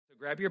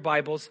Grab your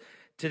Bibles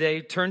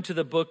today, turn to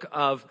the book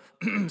of,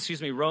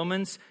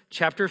 Romans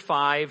chapter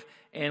 5,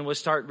 and we'll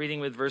start reading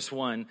with verse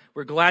 1.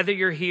 We're glad that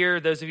you're here.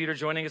 Those of you that are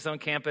joining us on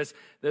campus,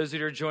 those of you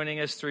that are joining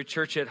us through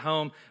church at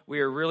home, we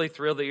are really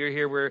thrilled that you're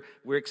here.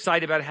 We're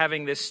excited about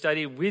having this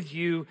study with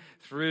you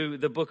through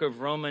the book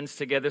of Romans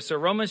together. So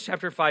Romans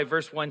chapter 5,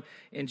 verse 1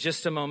 in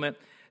just a moment.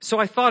 So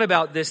I thought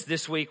about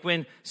this week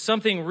when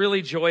something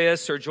really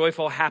joyous or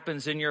joyful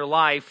happens in your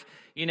life.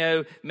 You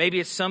know, maybe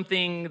it's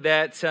something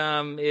that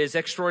is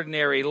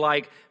extraordinary,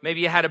 like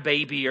maybe you had a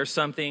baby or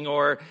something,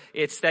 or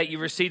it's that you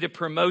received a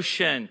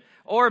promotion,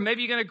 or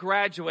maybe you're going to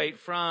graduate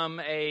from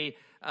a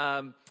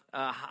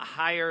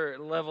higher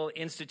level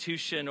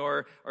institution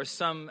or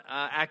some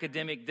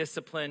academic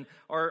discipline,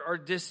 or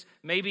just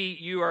maybe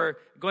you are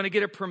going to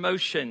get a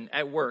promotion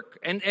at work.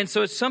 And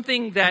so it's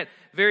something that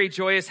very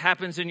joyous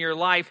happens in your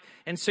life.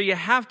 And so you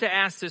have to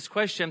ask this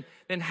question,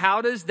 then how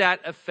does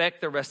that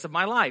affect the rest of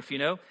my life, you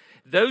know?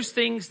 Those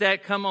things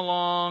that come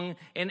along,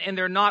 and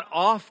they're not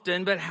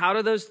often, but how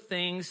do those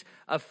things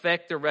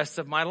affect the rest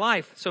of my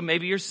life? So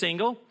maybe you're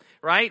single,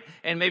 right?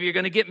 And maybe you're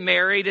going to get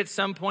married at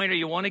some point, or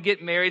you want to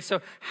get married.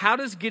 So how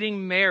does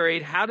getting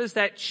married, how does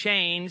that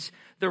change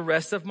the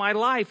rest of my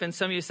life? And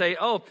some of you say,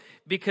 oh,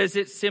 because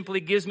it simply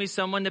gives me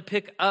someone to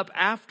pick up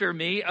after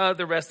me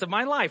the rest of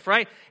my life,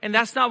 right? And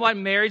that's not what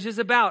marriage is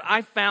about.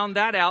 I found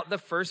that out the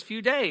first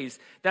few days.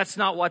 That's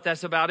not what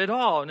that's about at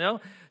all,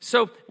 no?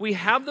 So we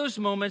have those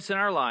moments in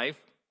our life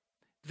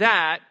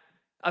that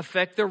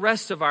affect the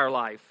rest of our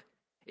life.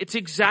 It's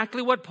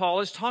exactly what Paul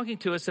is talking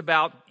to us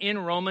about in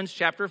Romans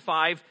chapter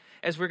 5,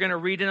 as we're going to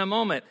read in a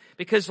moment.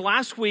 Because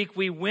last week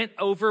we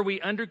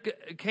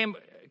came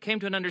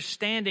to an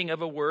understanding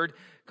of a word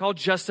called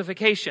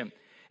justification.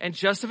 And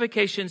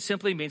justification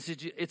simply means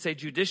it's a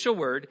judicial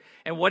word.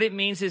 And what it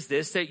means is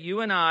this, that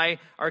you and I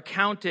are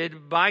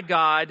counted by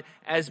God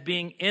as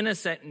being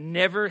innocent,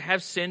 never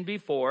have sinned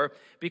before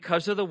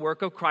because of the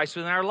work of Christ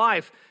within our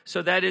life.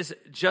 So that is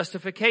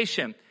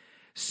justification.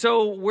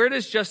 So where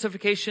does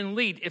justification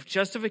lead? If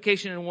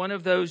justification is one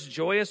of those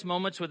joyous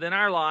moments within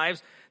our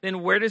lives,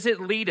 then where does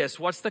it lead us?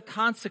 What's the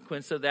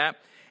consequence of that?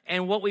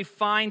 And what we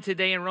find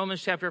today in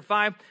Romans chapter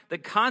 5, the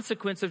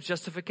consequence of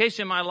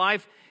justification in my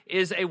life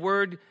is a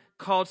word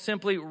called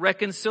simply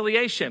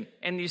reconciliation.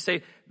 And you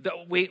say,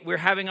 we're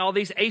having all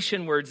these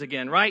Asian words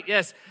again, right?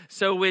 Yes.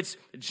 So it's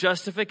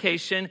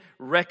justification,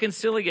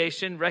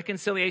 reconciliation.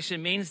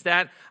 Reconciliation means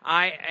that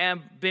I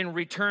am been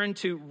returned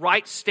to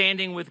right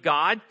standing with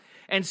God.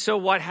 And so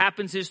what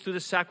happens is through the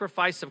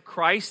sacrifice of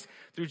Christ,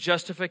 through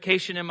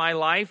justification in my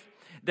life,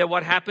 that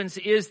what happens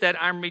is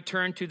that I'm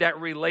returned to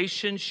that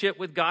relationship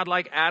with God,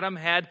 like Adam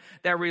had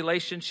that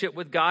relationship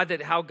with God,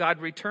 that how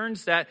God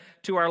returns that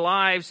to our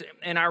lives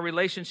and our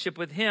relationship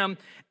with Him.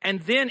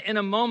 And then in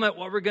a moment,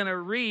 what we're going to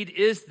read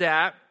is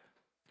that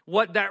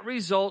what that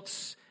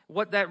results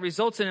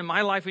in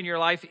my life and your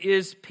life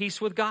is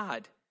peace with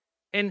God.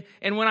 And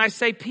when I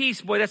say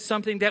peace, boy, that's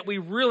something that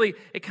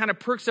it kind of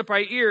perks up our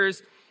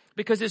ears,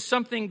 because it's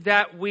something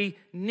that we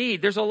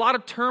need. There's a lot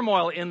of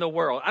turmoil in the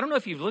world. I don't know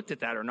if you've looked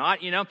at that or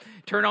not, you know.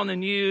 Turn on the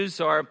news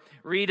or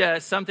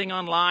read something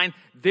online.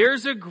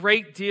 There's a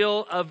great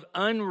deal of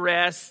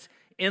unrest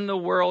in the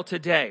world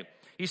today.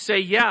 You say,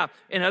 yeah,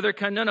 in other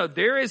countries. No,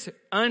 there is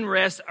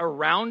unrest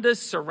around us,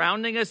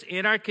 surrounding us,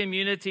 in our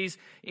communities,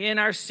 in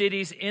our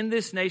cities, in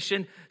this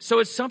nation. So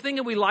it's something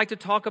that we like to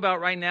talk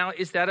about right now,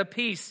 is that of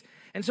peace.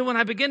 And so when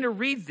I began to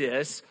read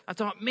this, I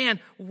thought, man,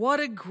 what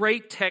a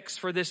great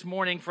text for this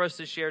morning for us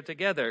to share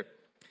together.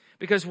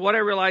 Because what I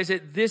realized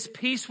that this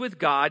peace with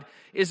God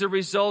is a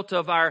result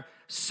of our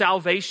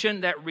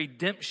salvation, that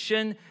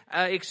redemption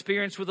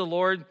experience with the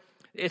Lord.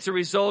 It's a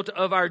result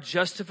of our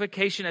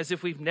justification, as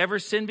if we've never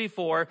sinned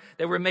before,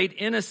 that we're made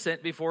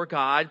innocent before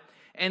God,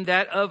 and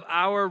that of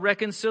our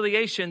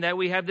reconciliation, that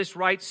we have this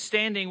right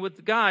standing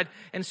with God.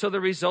 And so the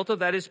result of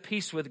that is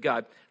peace with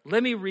God.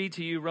 Let me read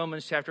to you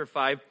Romans chapter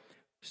 5.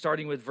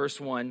 Starting with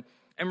verse 1.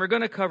 And we're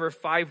going to cover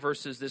 5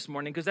 verses this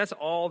morning, because that's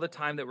all the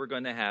time that we're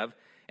going to have.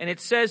 And it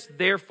says,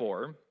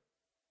 therefore,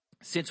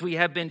 since we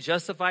have been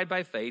justified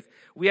by faith,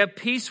 we have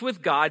peace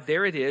with God,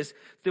 there it is,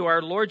 through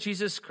our Lord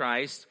Jesus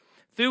Christ.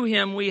 Through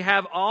Him we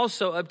have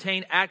also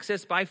obtained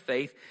access by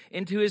faith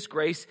into His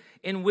grace,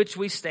 in which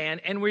we stand,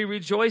 and we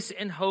rejoice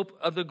in hope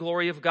of the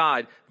glory of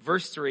God.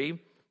 Verse 3,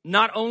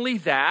 not only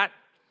that,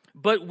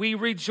 but we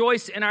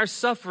rejoice in our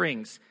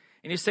sufferings.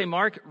 And you say,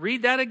 Mark,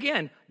 read that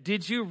again.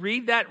 Did you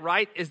read that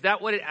right? Is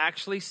that what it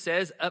actually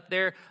says up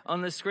there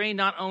on the screen?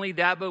 Not only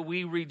that, but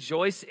we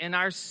rejoice in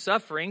our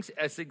sufferings.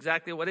 That's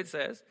exactly what it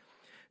says.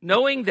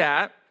 Knowing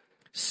that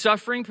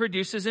suffering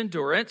produces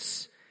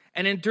endurance,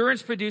 and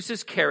endurance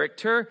produces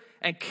character,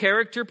 and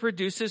character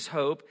produces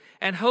hope,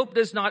 and hope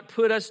does not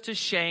put us to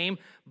shame.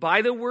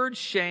 By the word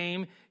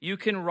shame, you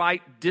can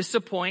write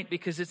disappoint,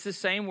 because it's the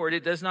same word.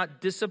 It does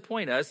not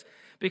disappoint us,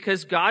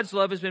 because God's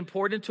love has been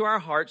poured into our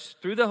hearts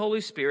through the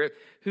Holy Spirit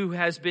who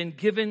has been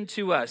given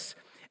to us.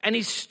 And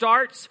he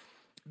starts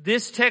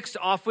this text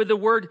off with the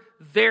word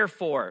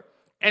therefore.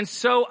 And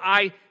so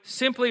I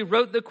simply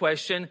wrote the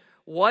question,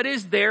 what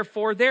is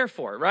therefore,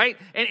 right?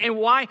 And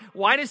why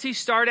does he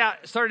start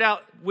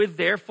out with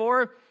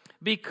therefore?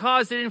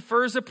 Because it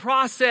infers a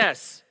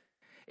process.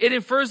 It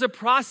infers a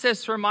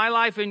process for my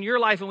life and your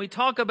life. And we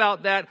talk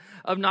about that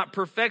of not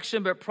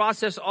perfection, but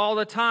process all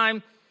the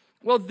time.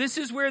 Well, this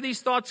is where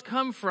these thoughts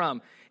come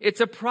from.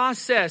 It's a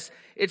process.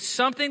 It's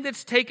something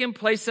that's taken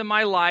place in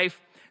my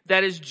life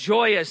that is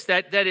joyous,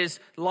 that is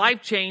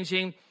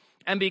life-changing.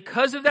 And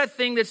because of that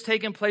thing that's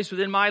taken place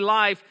within my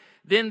life,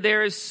 then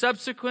there is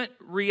subsequent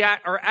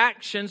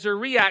actions or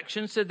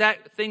reactions to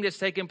that thing that's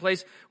taken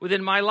place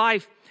within my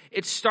life.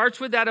 It starts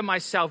with that of my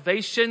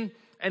salvation,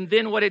 and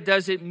then what it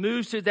does, it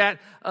moves to that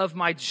of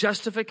my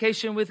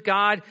justification with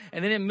God,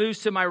 and then it moves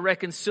to my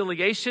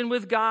reconciliation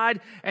with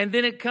God, and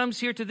then it comes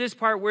here to this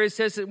part where it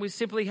says that we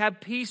simply have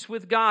peace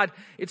with God.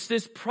 It's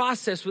this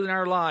process within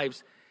our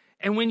lives.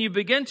 And when you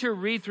begin to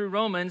read through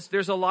Romans,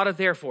 there's a lot of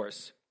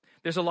therefores.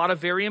 There's a lot of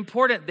very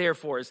important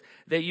therefores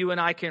that you and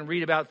I can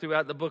read about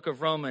throughout the book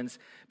of Romans,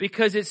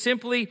 because it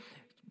simply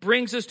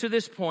brings us to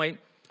this point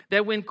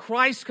that when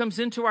Christ comes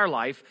into our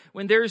life,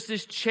 when there's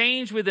this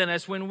change within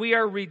us, when we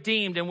are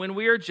redeemed and when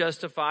we are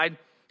justified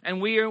and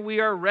we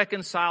are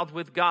reconciled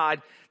with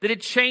God, that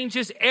it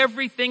changes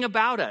everything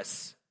about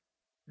us.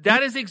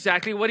 That is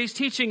exactly what he's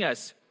teaching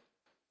us.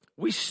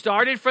 We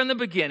started from the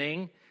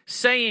beginning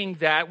saying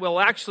that, well,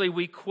 actually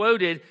we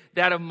quoted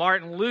that of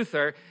Martin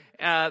Luther,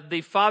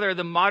 the father of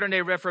the modern day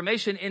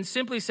Reformation, in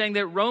simply saying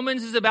that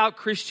Romans is about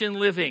Christian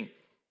living.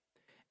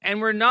 And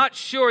we're not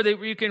sure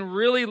that you can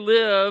really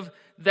live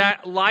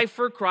that life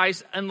for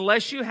Christ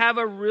unless you have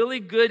a really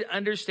good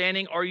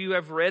understanding or you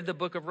have read the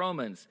book of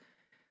Romans.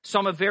 So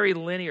I'm a very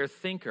linear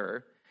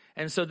thinker.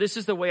 And so this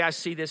is the way I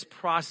see this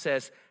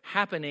process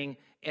happening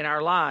in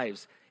our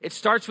lives. It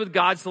starts with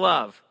God's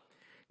love.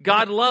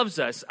 God loves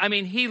us. I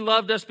mean, he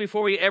loved us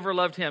before we ever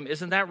loved him.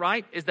 Isn't that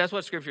right? That's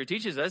what Scripture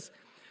teaches us.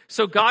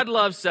 So God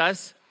loves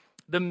us.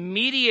 The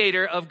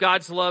mediator of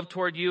God's love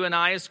toward you and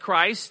I is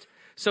Christ.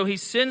 So he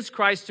sends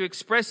Christ to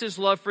express his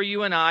love for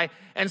you and I.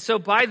 And so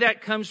by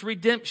that comes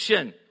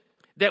redemption,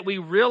 that we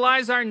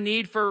realize our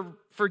need for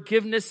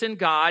forgiveness in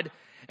God.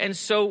 And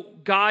so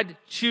God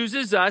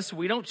chooses us.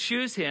 We don't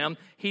choose him.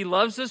 He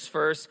loves us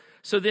first.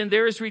 So then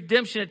there is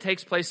redemption that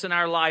takes place in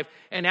our life.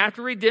 And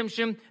after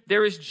redemption,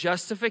 there is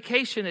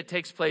justification that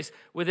takes place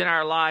within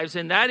our lives.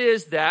 And that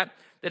is that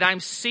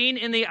I'm seen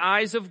in the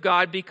eyes of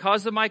God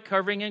because of my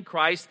covering in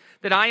Christ,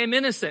 that I am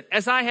innocent.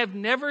 As I have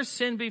never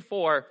sinned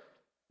before,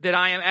 that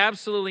I am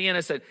absolutely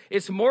innocent.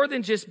 It's more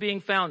than just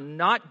being found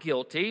not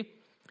guilty,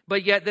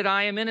 but yet that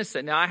I am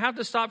innocent. Now, I have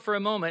to stop for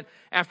a moment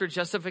after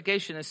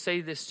justification and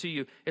say this to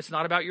you. It's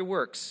not about your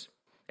works.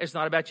 It's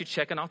not about you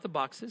checking off the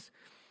boxes.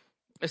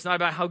 It's not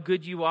about how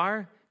good you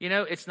are.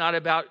 It's not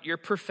about your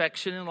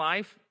perfection in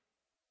life.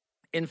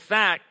 In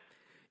fact,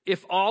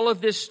 if all of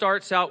this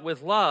starts out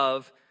with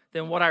love,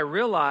 then what I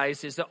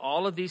realize is that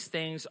all of these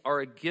things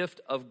are a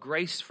gift of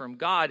grace from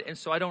God, and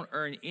so I don't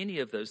earn any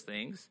of those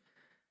things.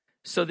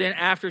 So then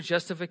after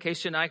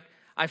justification,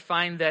 I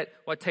find that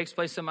what takes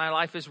place in my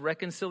life is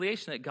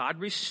reconciliation, that God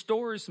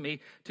restores me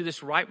to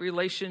this right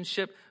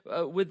relationship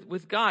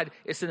with God.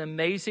 It's an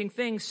amazing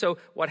thing. So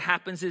what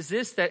happens is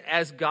this, that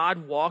as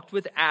God walked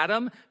with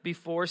Adam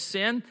before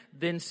sin,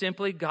 then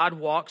simply God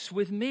walks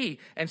with me.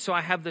 And so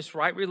I have this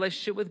right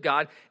relationship with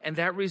God, and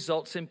that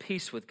results in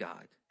peace with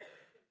God.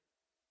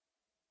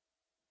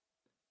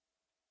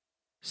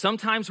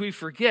 Sometimes we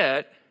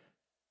forget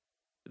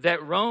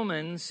that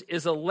Romans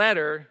is a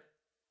letter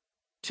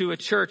to a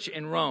church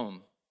in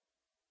Rome,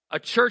 a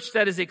church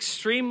that is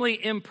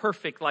extremely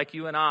imperfect like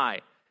you and I,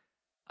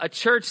 a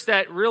church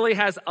that really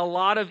has a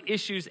lot of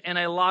issues and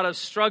a lot of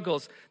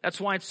struggles. That's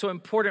why it's so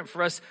important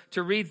for us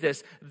to read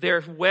this.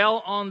 They're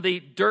well on the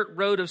dirt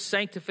road of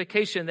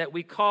sanctification that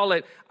we call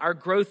it, our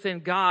growth in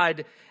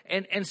God.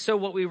 And so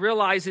what we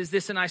realize is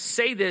this, and I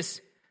say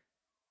this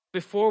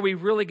before we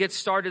really get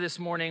started this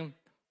morning,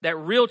 that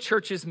real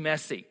church is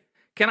messy.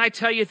 Can I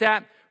tell you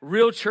that?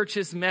 Real church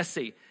is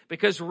messy.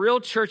 Because real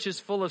church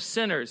is full of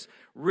sinners.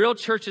 Real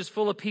church is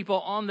full of people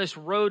on this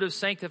road of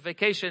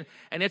sanctification.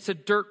 And it's a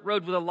dirt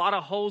road with a lot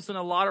of holes and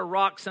a lot of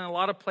rocks and a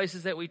lot of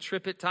places that we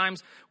trip at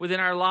times within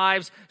our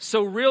lives.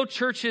 So real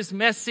church is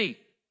messy.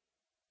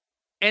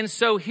 And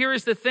so here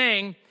is the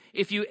thing.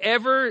 If you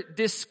ever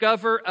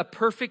discover a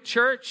perfect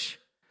church,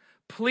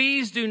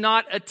 please do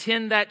not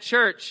attend that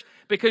church,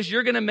 because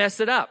you're going to mess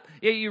it up.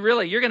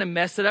 You're going to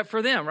mess it up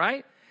for them,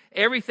 right?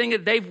 Everything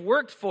that they've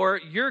worked for,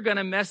 you're going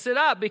to mess it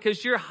up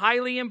because you're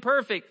highly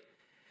imperfect.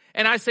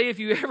 And I say, if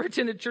you ever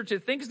attend a church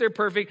that thinks they're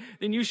perfect,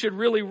 then you should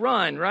really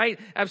run, right?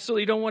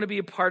 Absolutely don't want to be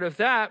a part of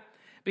that,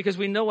 because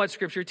we know what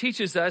Scripture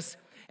teaches us.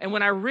 And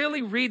when I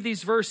really read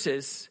these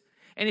verses,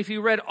 and if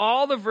you read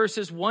all the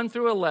verses 1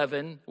 through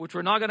 11, which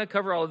we're not going to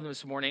cover all of them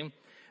this morning,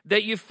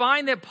 that you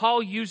find that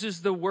Paul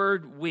uses the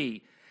word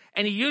we.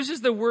 And he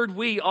uses the word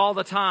we all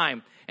the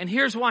time. And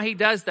here's why he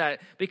does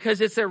that. Because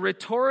it's a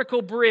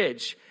rhetorical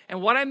bridge.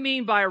 And what I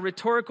mean by a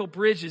rhetorical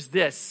bridge is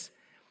this,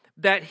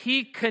 that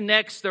he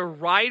connects the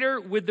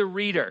writer with the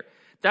reader.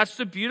 That's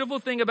the beautiful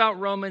thing about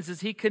Romans, is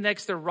he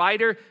connects the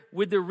writer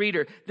with the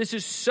reader. This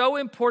is so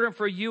important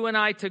for you and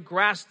I to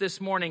grasp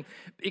this morning,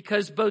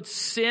 because both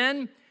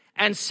sin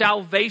and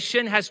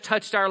salvation has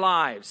touched our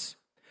lives.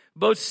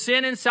 Both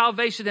sin and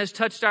salvation has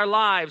touched our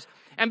lives.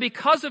 And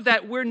because of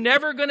that, we're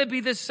never going to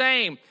be the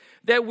same.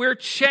 That we're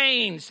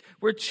changed.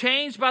 We're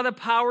changed by the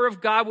power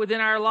of God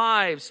within our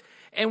lives.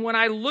 And when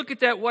I look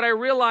at that, what I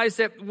realize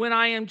that when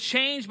I am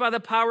changed by the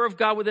power of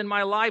God within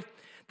my life,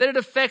 that it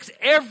affects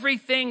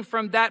everything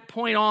from that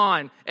point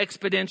on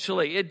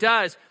exponentially. It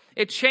does.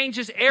 It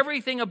changes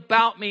everything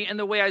about me and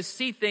the way I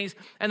see things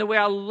and the way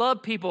I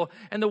love people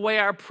and the way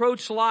I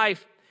approach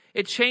life.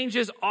 It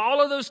changes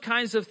all of those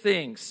kinds of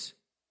things.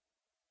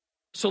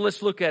 So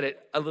let's look at it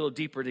a little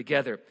deeper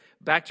together.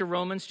 Back to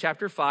Romans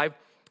chapter 5.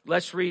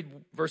 Let's read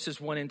verses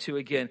 1 and 2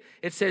 again.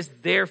 It says,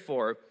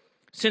 therefore,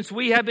 since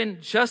we have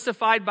been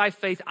justified by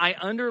faith, I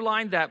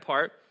underlined that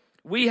part.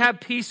 We have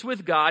peace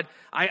with God.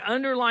 I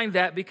underline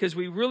that because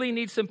we really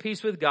need some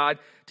peace with God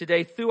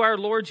today through our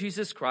Lord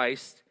Jesus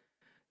Christ,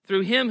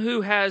 through him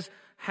who have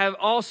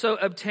also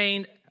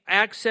obtained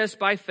access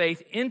by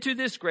faith into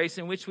this grace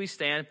in which we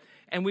stand,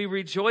 and we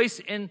rejoice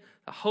in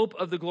the hope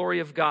of the glory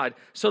of God.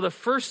 So the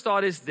first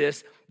thought is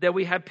this, that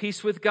we have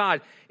peace with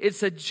God.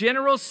 It's a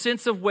general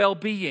sense of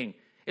well-being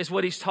is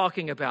what he's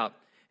talking about.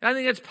 And I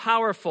think it's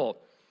powerful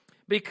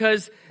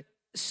because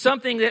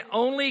something that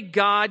only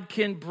God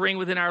can bring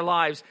within our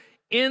lives.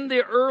 In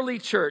the early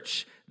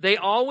church, they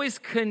always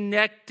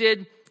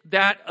connected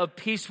that of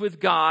peace with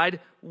God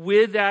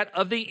with that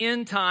of the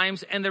end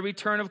times and the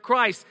return of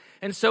Christ.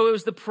 And so it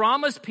was the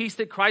promised peace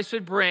that Christ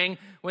would bring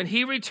when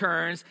he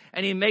returns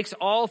and he makes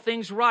all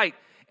things right.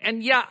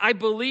 And yeah, I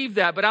believe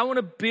that, but I want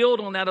to build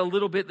on that a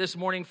little bit this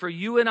morning for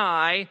you and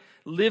I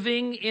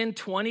living in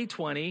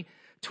 2020.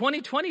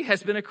 2020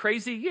 has been a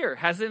crazy year,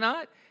 has it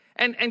not?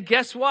 And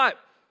guess what?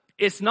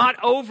 It's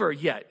not over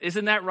yet.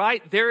 Isn't that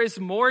right? There is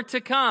more to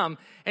come.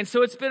 And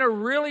so it's been a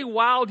really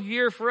wild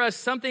year for us,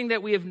 something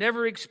that we have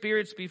never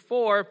experienced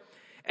before.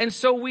 And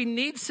so we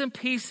need some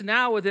peace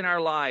now within our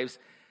lives.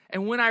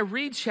 And when I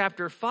read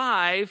chapter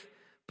 5,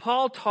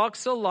 Paul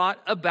talks a lot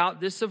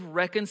about this of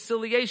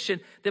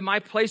reconciliation, that my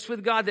place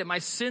with God, that my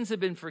sins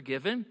have been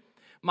forgiven.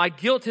 My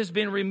guilt has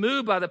been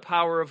removed by the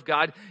power of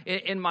God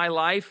in my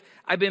life.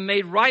 I've been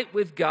made right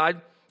with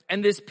God.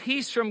 And this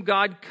peace from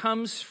God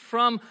comes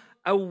from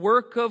a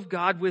work of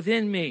God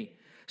within me.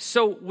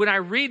 So when I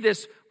read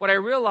this, what I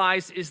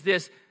realize is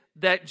this,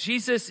 that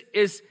Jesus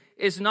is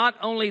not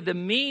only the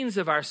means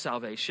of our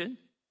salvation,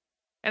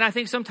 and I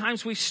think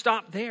sometimes we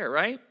stop there,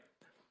 right?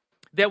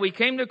 That we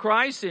came to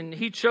Christ and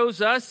he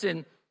chose us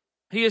and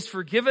he has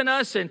forgiven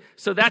us, and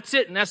so that's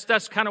it, and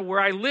that's kind of where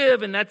I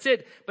live, and that's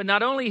it. But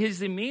not only is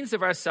he the means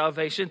of our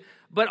salvation,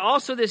 but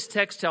also this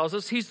text tells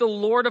us he's the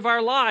Lord of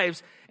our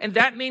lives, and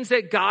that means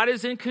that God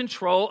is in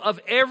control of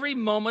every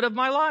moment of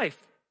my life.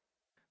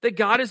 That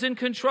God is in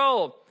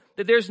control,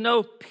 that there's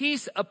no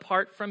peace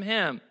apart from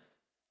him.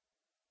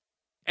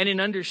 And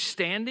in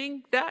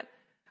understanding that,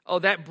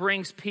 that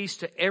brings peace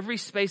to every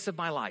space of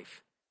my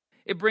life.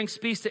 It brings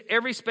peace to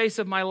every space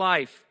of my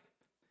life.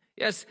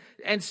 Yes,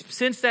 and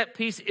since that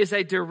peace is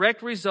a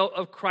direct result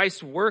of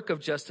Christ's work of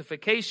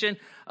justification,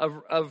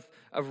 of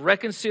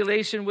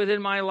reconciliation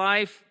within my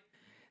life,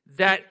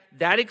 that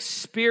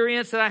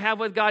experience that I have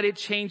with God, it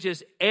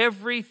changes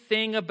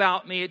everything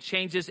about me. It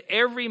changes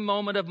every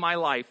moment of my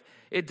life.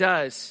 It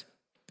does.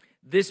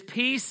 This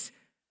peace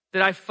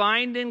that I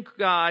find in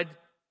God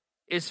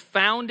is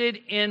founded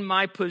in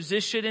my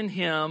position in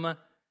him,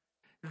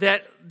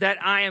 that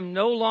I am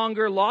no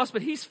longer lost,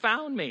 but he's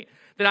found me.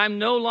 That I'm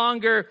no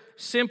longer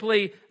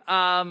simply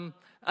an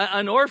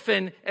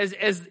orphan,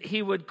 as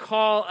he would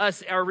call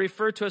us or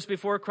refer to us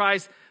before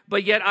Christ,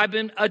 but yet I've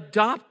been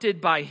adopted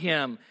by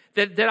him.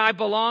 That I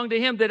belong to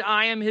him, that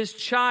I am his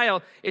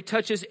child. It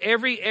touches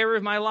every area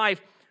of my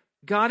life.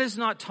 God is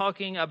not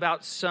talking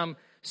about some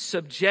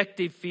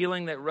subjective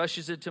feeling that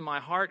rushes into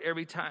my heart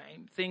every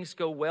time things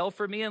go well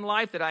for me in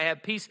life, that I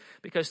have peace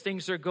because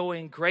things are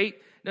going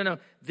great. No.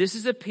 This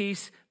is a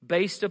peace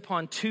based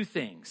upon two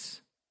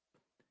things.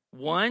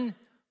 One,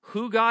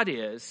 who God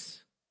is,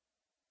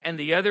 and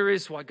the other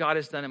is what God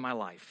has done in my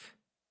life.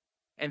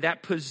 And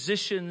that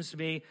positions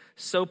me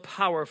so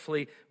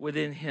powerfully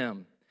within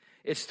him.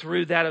 It's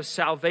through that of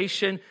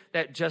salvation,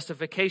 that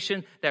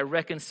justification, that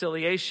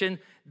reconciliation,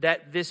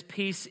 that this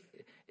peace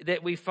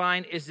that we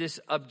find is this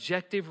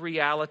objective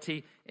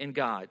reality in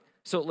God.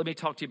 So let me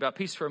talk to you about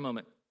peace for a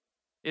moment.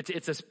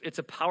 It's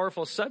a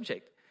powerful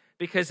subject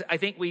because I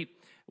think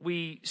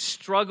we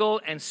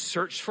struggle and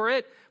search for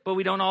it, but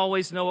we don't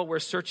always know what we're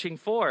searching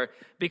for,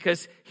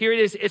 because here it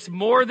is. It's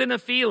more than a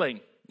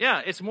feeling.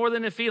 Yeah, it's more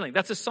than a feeling.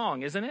 That's a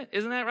song, isn't it?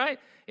 Isn't that right?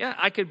 Yeah,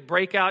 I could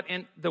break out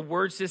and the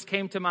words just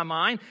came to my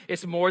mind.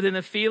 It's more than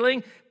a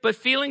feeling, but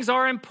feelings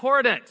are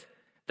important.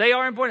 They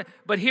are important.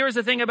 But here's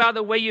the thing about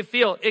the way you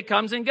feel. It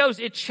comes and goes.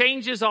 It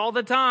changes all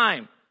the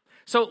time.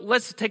 So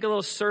let's take a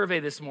little survey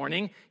this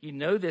morning. You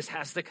know this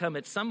has to come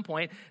at some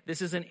point.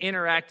 This is an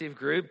interactive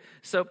group.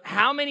 So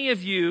how many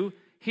of you,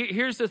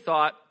 here's the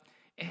thought,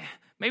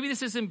 Maybe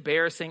this is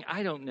embarrassing.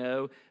 I don't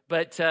know.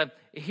 But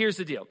here's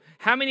the deal.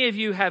 How many of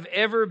you have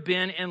ever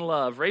been in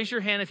love? Raise your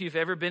hand if you've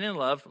ever been in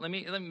love.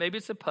 Maybe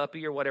it's a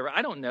puppy or whatever.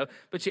 I don't know.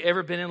 But you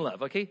ever been in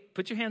love? Okay,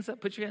 put your hands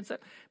up. Put your hands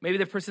up. Maybe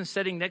the person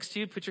sitting next to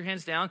you, put your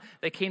hands down.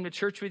 They came to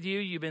church with you.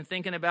 You've been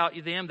thinking about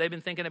them. They've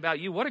been thinking about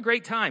you. What a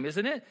great time,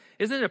 isn't it?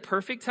 Isn't it a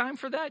perfect time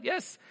for that?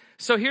 Yes.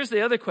 So here's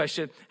the other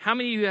question. How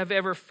many of you have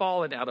ever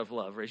fallen out of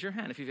love? Raise your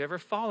hand if you've ever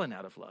fallen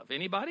out of love.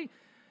 Anybody?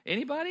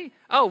 Anybody?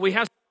 Oh, we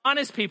have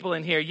honest people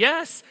in here.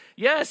 Yes.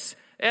 Yes.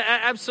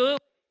 Absolutely.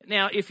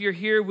 Now, if you're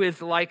here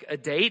with like a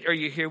date or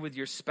you're here with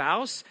your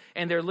spouse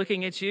and they're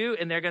looking at you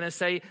and they're going to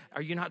say,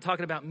 are you not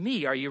talking about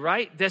me? Are you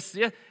right?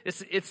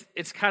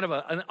 It's kind of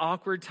an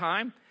awkward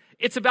time.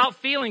 It's about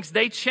feelings.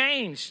 They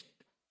change.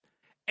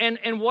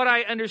 And what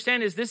I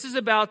understand is this is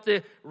about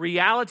the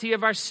reality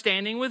of our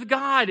standing with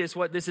God is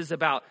what this is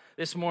about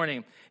this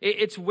morning.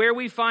 It's where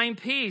we find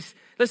peace.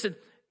 Listen,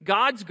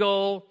 God's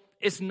goal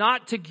is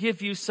not to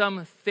give you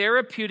some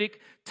therapeutic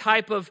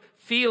type of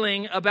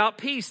feeling about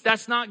peace.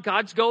 That's not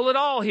God's goal at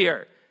all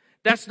here.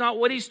 That's not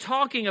what he's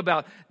talking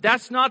about.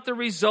 That's not the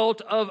result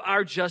of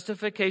our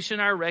justification,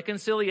 our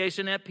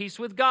reconciliation at peace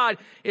with God.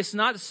 It's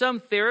not some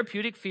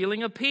therapeutic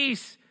feeling of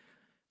peace.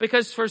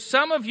 Because for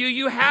some of you,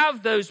 you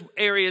have those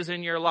areas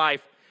in your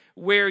life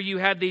where you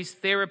have these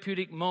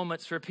therapeutic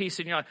moments for peace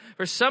in your life.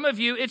 For some of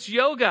you, it's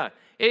yoga.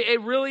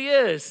 It really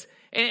is.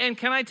 And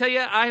can I tell you,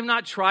 I have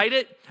not tried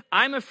it.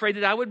 I'm afraid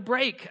that I would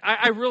break.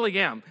 I really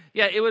am.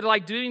 Yeah, it would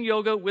like doing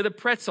yoga with a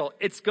pretzel.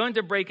 It's going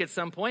to break at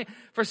some point.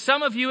 For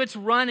some of you, it's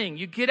running.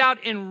 You get out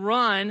and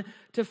run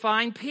to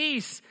find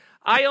peace.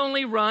 I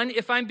only run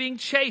if I'm being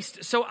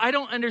chased. So I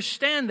don't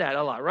understand that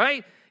a lot,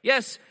 right?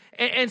 Yes.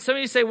 And some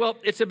of you say, well,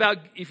 it's about,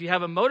 if you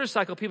have a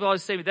motorcycle, people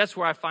always say, that's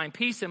where I find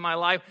peace in my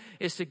life,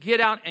 is to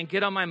get out and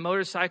get on my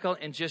motorcycle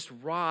and just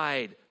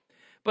ride.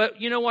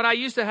 But you know what? I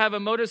used to have a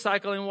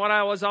motorcycle, and what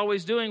I was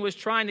always doing was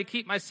trying to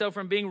keep myself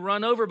from being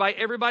run over by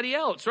everybody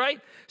else,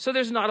 right? So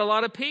there's not a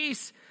lot of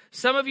peace.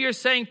 Some of you are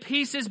saying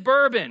peace is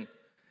bourbon,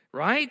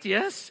 right?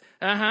 Yes?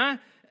 Uh-huh.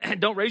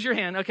 Don't raise your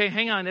hand. Okay,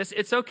 hang on.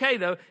 It's okay,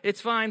 though. It's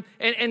fine.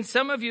 And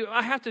some of you,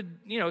 I have to,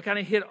 kind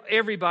of hit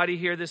everybody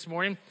here this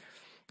morning.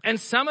 And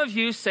some of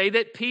you say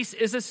that peace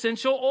is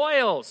essential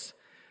oils,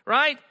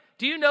 right?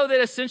 Do you know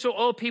that essential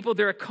oil people,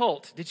 they're a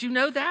cult? Did you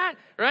know that,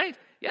 right?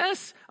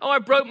 Yes. Oh, I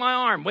broke my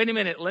arm. Wait a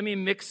minute. Let me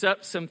mix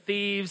up some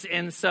thieves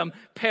and some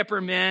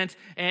peppermint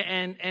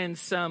and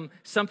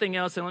something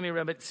else. And let me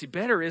remember. See,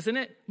 better, isn't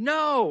it?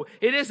 No,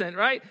 it isn't,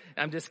 right?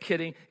 I'm just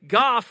kidding.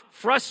 Golf,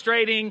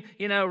 frustrating,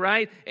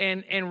 right?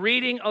 And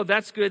reading, oh,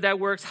 that's good. That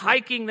works.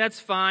 Hiking, that's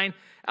fine.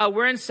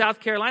 We're in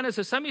South Carolina.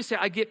 So some of you say,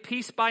 I get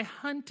peace by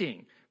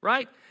hunting,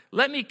 right?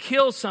 Let me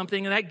kill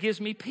something and that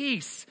gives me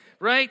peace,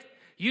 right?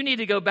 You need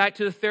to go back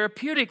to the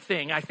therapeutic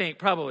thing, I think,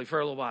 probably for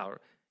a little while.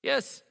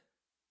 Yes.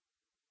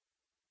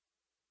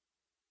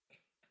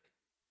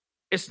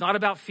 It's not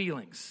about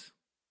feelings.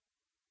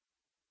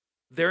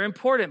 They're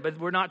important, but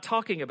we're not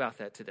talking about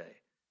that today.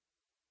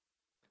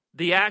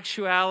 The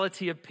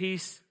actuality of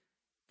peace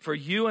for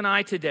you and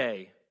I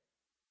today,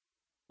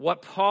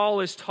 what Paul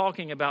is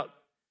talking about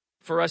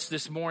for us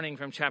this morning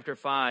from chapter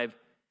 5,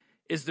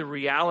 is the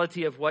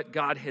reality of what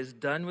God has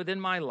done within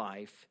my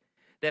life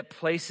that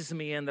places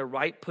me in the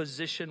right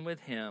position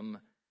with him.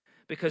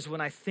 Because when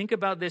I think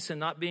about this and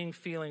not being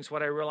feelings,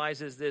 what I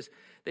realize is this,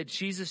 that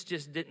Jesus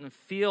just didn't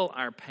feel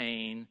our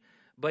pain,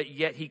 but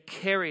yet he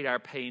carried our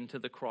pain to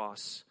the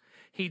cross.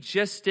 He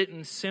just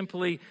didn't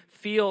simply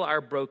feel our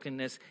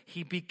brokenness.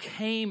 He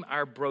became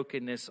our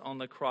brokenness on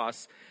the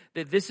cross.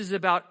 That this is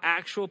about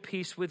actual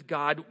peace with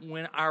God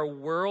when our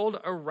world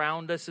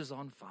around us is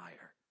on fire.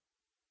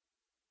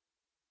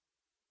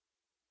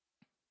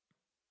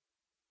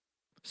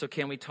 So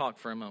can we talk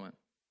for a moment?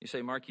 You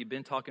say, Mark, you've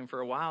been talking for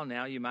a while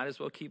now. You might as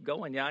well keep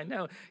going. Yeah, I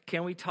know.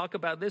 Can we talk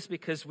about this?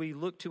 Because we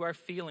look to our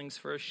feelings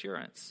for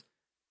assurance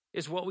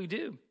is what we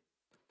do.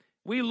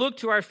 We look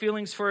to our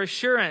feelings for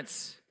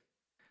assurance.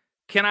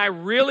 Can I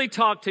really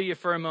talk to you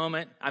for a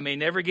moment? I may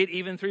never get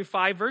even through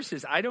 5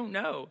 verses. I don't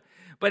know.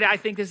 But I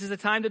think this is the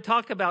time to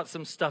talk about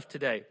some stuff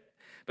today.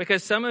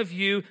 Because some of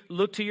you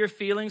look to your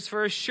feelings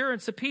for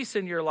assurance of peace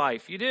in your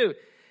life. You do.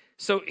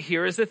 So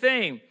here is the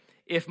thing.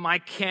 If my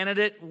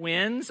candidate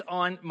wins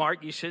on,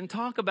 Mark, you shouldn't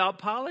talk about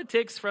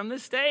politics from the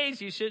stage.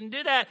 You shouldn't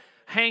do that.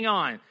 Hang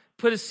on.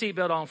 Put a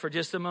seatbelt on for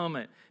just a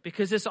moment.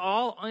 Because it's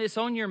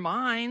on your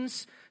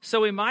minds.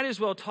 So we might as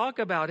well talk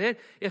about it.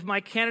 If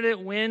my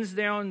candidate wins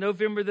there on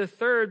November the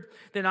 3rd,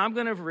 then I'm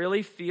going to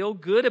really feel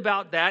good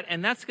about that.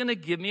 And that's going to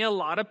give me a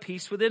lot of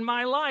peace within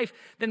my life.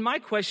 Then my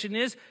question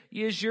is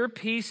your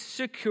peace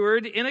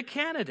secured in a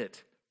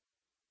candidate?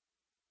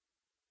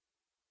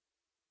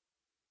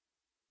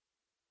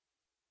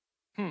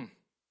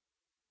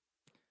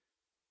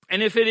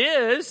 And if it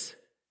is,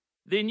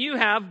 then you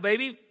have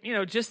maybe,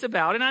 just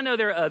about, and I know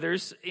there are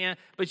others,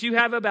 but you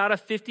have about a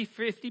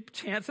 50-50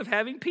 chance of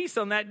having peace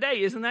on that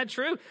day. Isn't that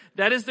true?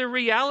 That is the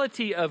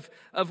reality of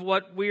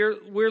what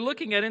we're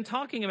looking at and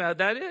talking about.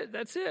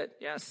 That's it,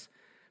 yes.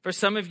 For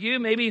some of you,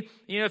 maybe,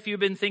 if you've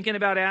been thinking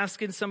about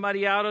asking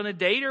somebody out on a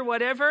date or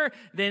whatever,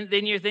 then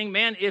you think,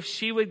 man, if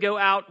she would go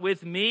out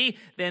with me,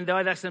 then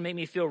that's going to make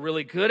me feel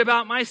really good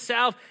about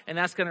myself, and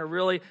that's going to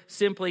really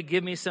simply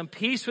give me some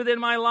peace within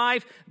my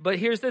life. But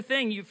here's the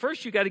thing.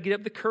 First, you got to get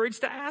up the courage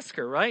to ask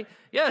her, right?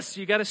 Yes,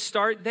 you got to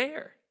start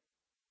there.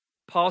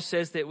 Paul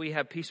says that we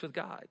have peace with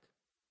God.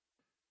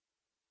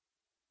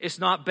 It's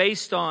not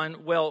based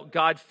on, well,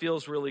 God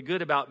feels really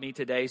good about me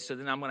today, so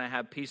then I'm going to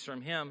have peace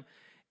from him.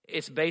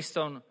 It's based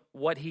on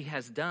what he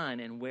has done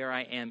and where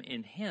I am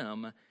in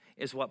him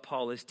is what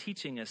Paul is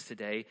teaching us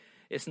today.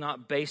 It's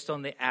not based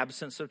on the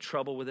absence of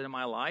trouble within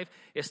my life.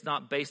 It's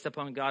not based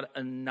upon God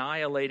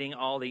annihilating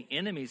all the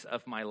enemies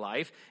of my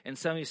life. And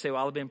some of you say,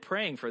 well, I've been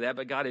praying for that,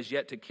 but God has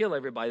yet to kill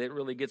everybody. That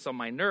really gets on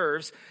my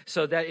nerves.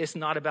 So that it's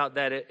not about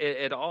that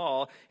at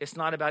all. It's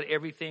not about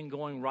everything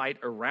going right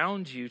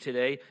around you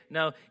today.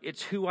 No,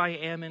 it's who I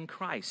am in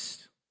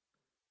Christ.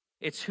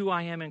 It's who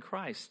I am in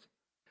Christ.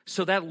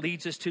 So that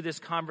leads us to this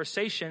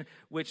conversation,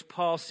 which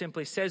Paul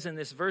simply says in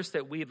this verse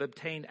that we have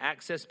obtained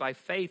access by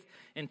faith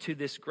into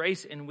this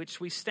grace in which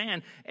we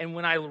stand. And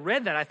when I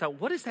read that, I thought,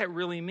 what does that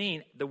really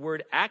mean? The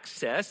word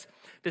access,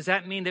 does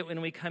that mean that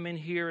when we come in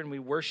here and we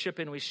worship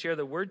and we share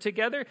the word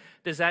together,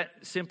 does that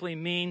simply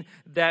mean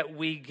that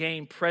we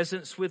gain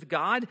presence with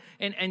God?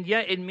 And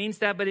yeah, it means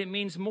that, but it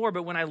means more.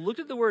 But when I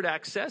looked at the word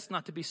access,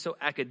 not to be so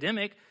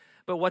academic,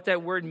 but what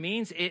that word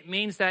means, it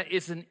means that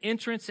it's an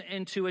entrance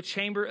into a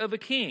chamber of a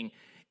king.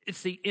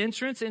 It's the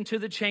entrance into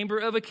the chamber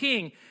of a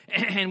king.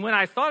 And when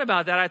I thought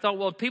about that, I thought,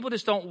 well, people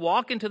just don't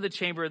walk into the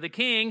chamber of the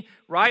king,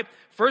 right?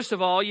 First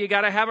of all, you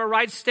got to have a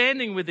right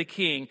standing with the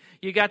king.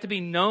 You got to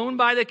be known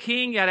by the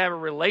king. You got to have a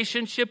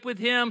relationship with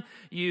him.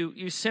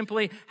 You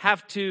simply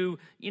have to,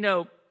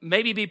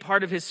 maybe be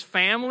part of his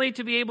family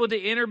to be able to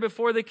enter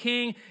before the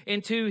king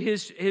into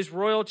his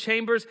royal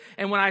chambers.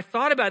 And when I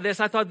thought about this,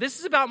 I thought, this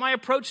is about my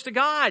approach to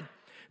God.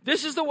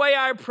 This is the way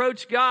I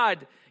approach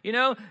God.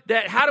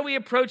 That how do we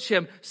approach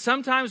him?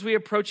 Sometimes we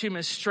approach him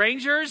as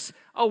strangers.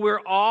 Oh,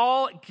 we're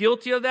all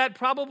guilty of that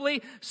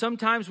probably.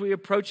 Sometimes we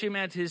approach him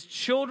as his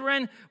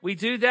children. We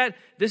do that.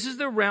 This is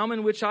the realm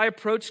in which I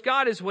approach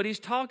God, is what he's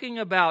talking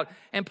about.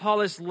 And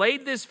Paul has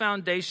laid this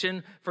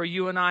foundation for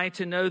you and I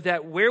to know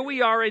that where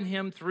we are in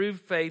him through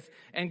faith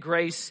and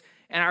grace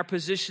and our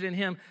position in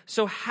him.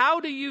 So how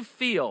do you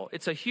feel?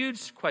 It's a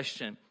huge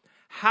question.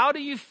 How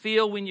do you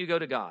feel when you go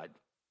to God?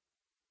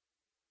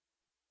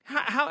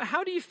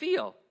 How do you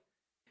feel?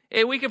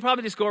 And we could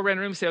probably just go around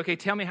the room and say, okay,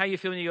 tell me how you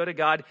feel when you go to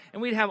God.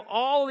 And we'd have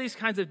all these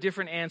kinds of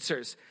different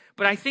answers.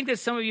 But I think that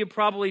some of you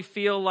probably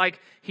feel like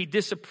he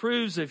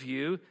disapproves of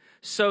you.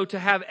 So to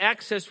have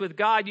access with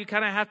God, you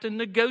kind of have to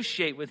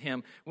negotiate with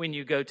him when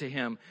you go to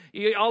him.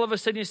 All of a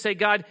sudden you say,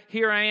 God,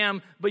 here I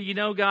am. But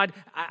God,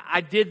 I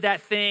did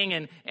that thing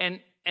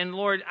and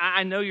Lord,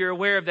 I know you're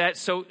aware of that.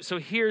 So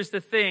here's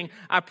the thing.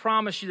 I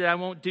promise you that I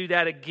won't do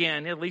that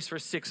again, at least for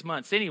 6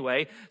 months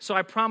anyway. So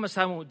I promise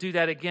I won't do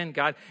that again,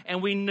 God.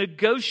 And we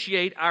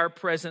negotiate our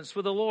presence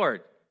with the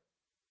Lord.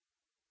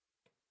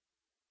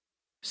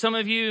 Some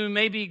of you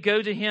maybe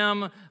go to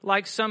him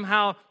like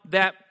somehow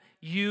that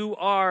you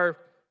are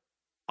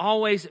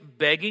always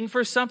begging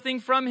for something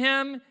from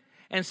him.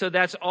 And so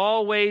that's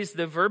always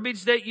the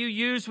verbiage that you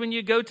use when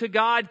you go to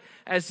God,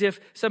 as if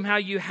somehow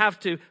you have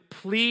to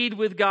plead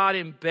with God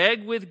and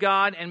beg with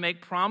God and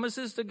make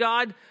promises to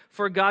God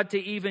for God to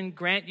even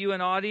grant you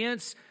an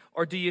audience.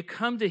 Or do you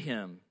come to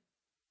him?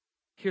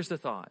 Here's the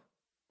thought.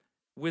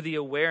 With the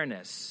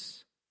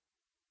awareness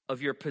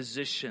of your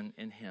position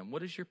in him.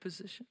 What is your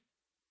position?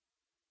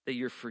 That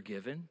you're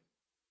forgiven?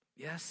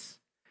 Yes.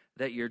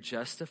 That you're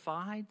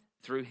justified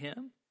through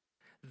him?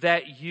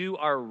 That you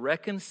are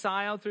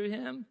reconciled through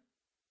him?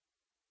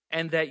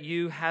 And that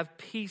you have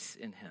peace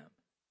in him.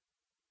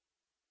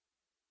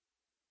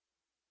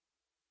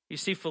 You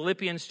see,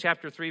 Philippians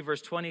chapter 3,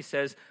 verse 20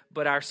 says,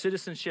 but our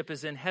citizenship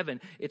is in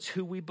heaven. It's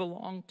who we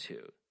belong to.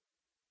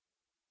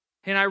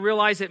 And I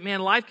realize that,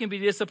 man, life can be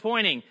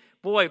disappointing.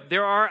 Boy,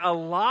 there are a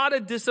lot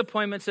of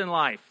disappointments in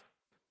life.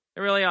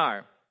 There really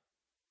are.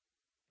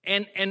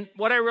 And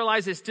what I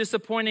realize is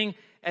disappointing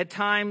at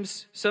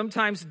times,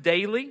 sometimes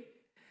daily.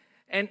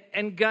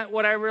 And God,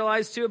 what I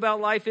realize too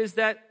about life is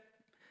that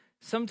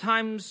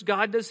sometimes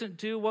God doesn't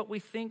do what we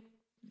think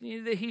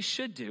that he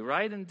should do,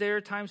 right? And there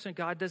are times when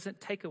God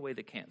doesn't take away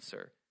the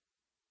cancer.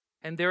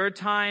 And there are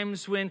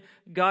times when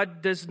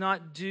God does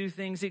not do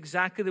things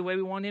exactly the way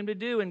we want him to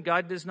do, and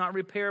God does not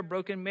repair a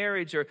broken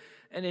marriage, or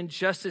an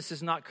injustice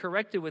is not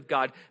corrected with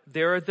God.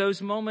 There are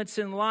those moments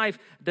in life.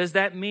 Does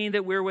that mean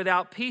that we're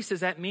without peace?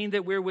 Does that mean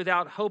that we're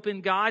without hope in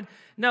God?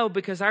 No,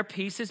 because our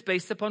peace is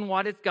based upon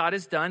what God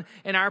has done,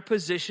 and our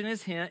position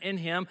is in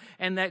him,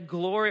 and that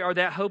glory or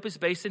that hope is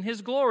based in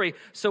his glory.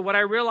 So what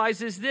I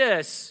realize is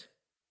this: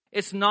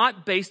 it's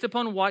not based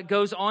upon what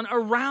goes on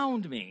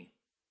around me,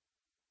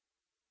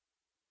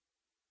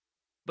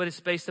 but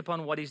it's based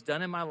upon what he's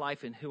done in my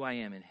life and who I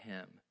am in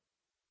him.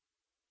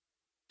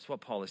 That's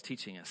what Paul is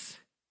teaching us.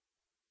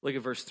 Look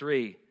at verse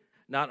 3.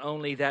 Not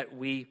only that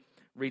we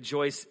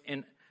rejoice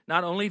in,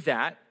 not only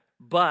that,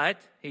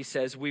 But, he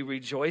says, we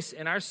rejoice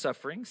in our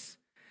sufferings.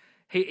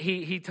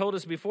 He told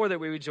us before that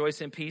we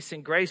rejoice in peace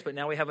and grace, but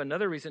now we have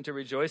another reason to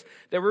rejoice,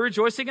 that we're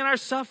rejoicing in our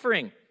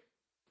suffering,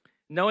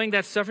 knowing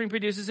that suffering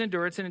produces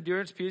endurance, and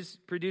endurance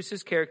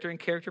produces character, and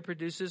character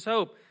produces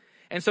hope.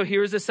 And so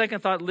here's the second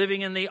thought,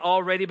 living in the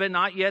already but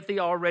not yet, the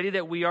already,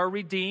 that we are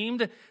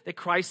redeemed, that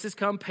Christ has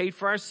come, paid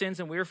for our sins,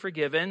 and we are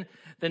forgiven.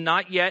 The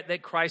not yet,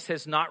 that Christ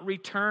has not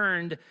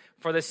returned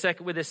for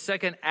with the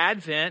second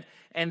advent,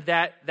 and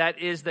that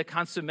is the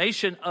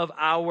consummation of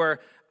our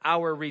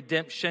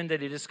redemption,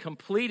 that it is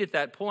complete at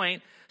that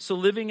point. So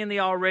living in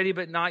the already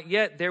but not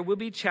yet, there will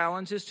be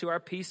challenges to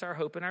our peace, our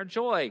hope, and our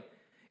joy,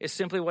 is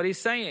simply what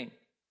he's saying.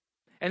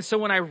 And so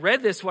when I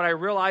read this, what I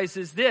realized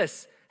is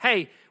this: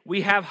 hey,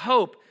 we have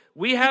hope.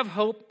 We have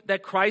hope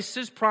that Christ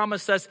has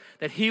promised us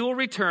that he will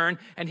return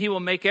and he will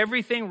make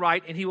everything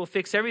right and he will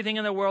fix everything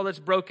in the world that's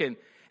broken.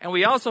 And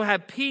we also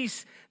have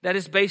peace that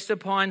is based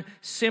upon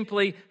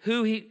simply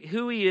who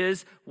he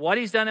is, what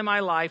he's done in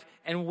my life,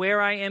 and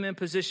where I am in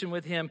position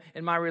with him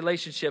in my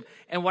relationship.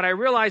 And what I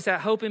realize,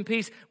 that hope and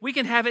peace, we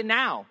can have it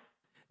now.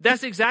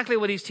 That's exactly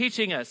what he's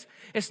teaching us.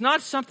 It's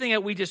not something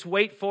that we just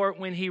wait for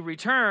when he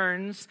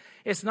returns.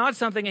 It's not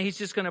something that he's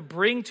just going to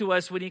bring to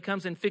us when he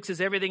comes and fixes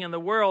everything in the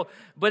world.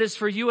 But it's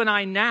for you and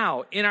I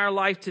now, in our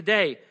life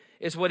today,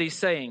 is what he's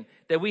saying.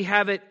 That we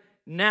have it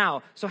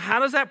now. So how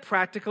does that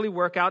practically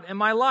work out in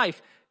my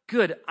life?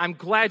 Good. I'm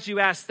glad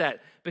you asked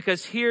that,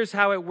 because here's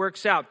how it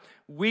works out.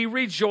 We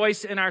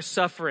rejoice in our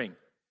suffering.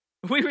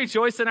 We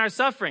rejoice in our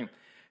suffering.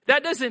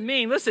 That doesn't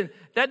mean, listen,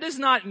 that does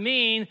not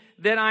mean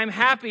that I'm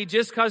happy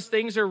just because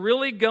things are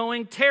really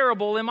going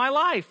terrible in my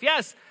life.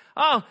 Yes.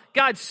 Oh,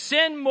 God,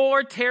 send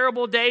more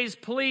terrible days,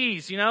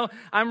 please.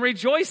 I'm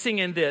rejoicing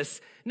in this.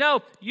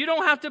 No, you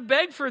don't have to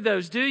beg for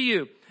those, do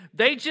you?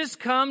 They just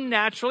come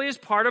naturally as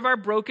part of our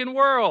broken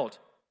world.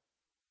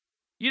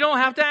 You don't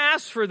have to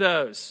ask for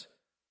those.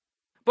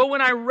 But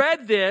when I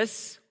read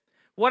this,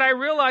 what I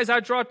realized,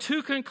 I draw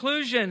two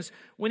conclusions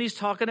when he's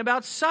talking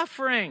about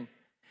suffering.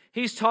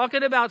 He's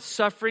talking about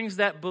sufferings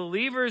that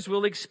believers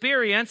will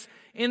experience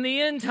in the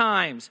end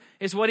times,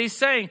 is what he's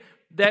saying.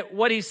 That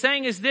what he's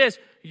saying is this: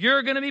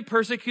 you're going to be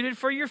persecuted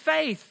for your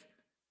faith.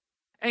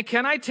 And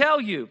can I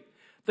tell you,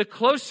 the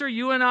closer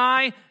you and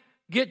I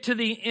get to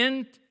the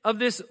end of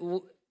this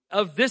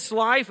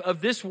life,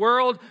 of this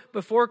world,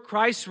 before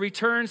Christ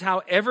returns,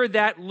 however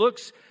that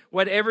looks,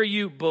 whatever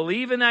you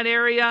believe in that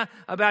area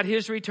about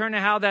his return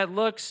and how that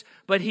looks,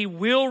 but he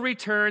will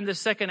return, the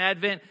second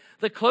advent.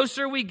 The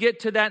closer we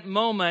get to that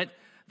moment,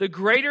 the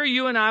greater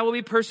you and I will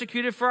be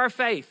persecuted for our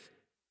faith.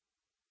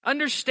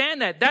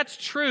 Understand that. That's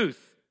truth.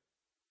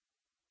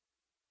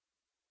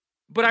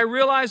 But I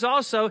realize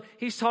also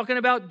he's talking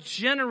about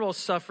general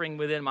suffering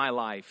within my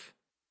life.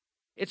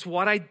 It's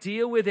what I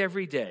deal with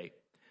every day.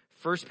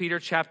 1 Peter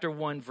chapter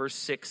 1, verse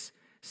 6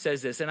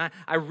 says this. And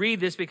I read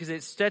this because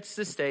it sets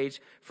the stage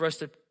for us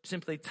to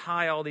simply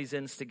tie all these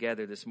ends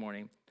together this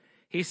morning.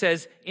 He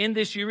says, "In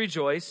this you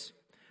rejoice,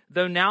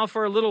 though now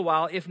for a little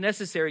while, if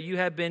necessary, you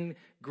have been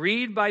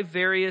grieved by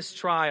various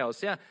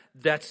trials." Yeah,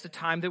 that's the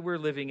time that we're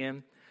living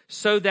in.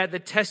 "So that the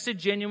tested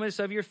genuineness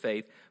of your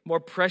faith,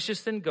 more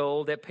precious than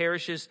gold that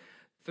perishes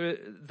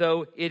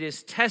though it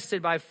is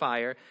tested by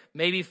fire,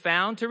 may be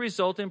found to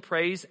result in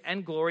praise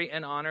and glory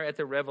and honor at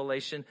the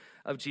revelation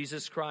of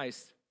Jesus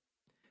Christ.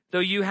 Though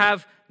you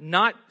have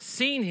not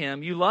seen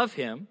him, you love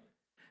him.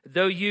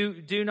 Though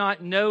you do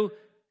not know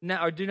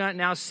or do not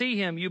now see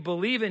him, you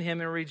believe in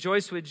him and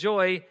rejoice with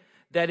joy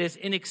that is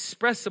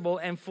inexpressible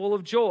and full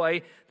of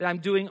joy, that I'm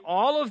doing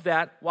all of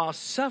that while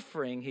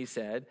suffering," he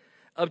said,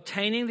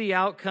 "obtaining the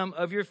outcome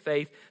of your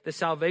faith, the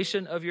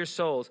salvation of your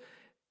souls."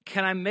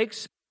 Can I make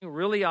something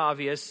really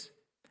obvious?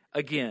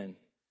 Again,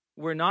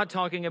 we're not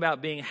talking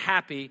about being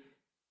happy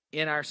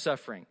in our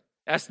suffering.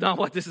 That's not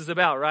what this is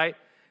about, right?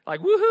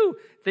 Like, woohoo,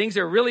 things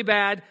are really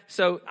bad,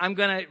 so I'm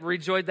going to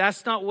rejoice.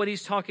 That's not what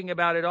he's talking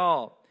about at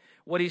all.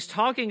 What he's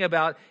talking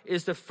about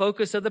is the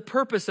focus of the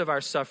purpose of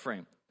our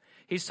suffering.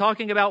 He's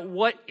talking about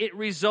what it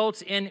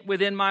results in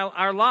within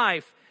our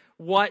life.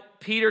 What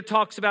Peter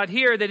talks about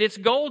here, that it's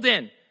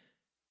golden.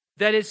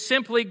 That it's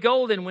simply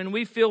golden when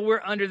we feel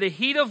we're under the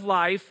heat of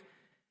life,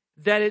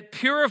 that it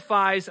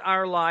purifies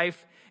our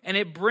life and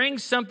it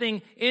brings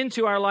something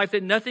into our life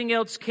that nothing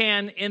else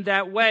can in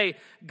that way.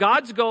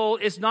 God's goal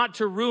is not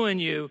to ruin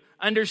you.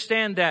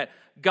 Understand that.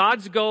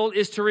 God's goal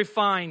is to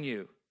refine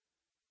you.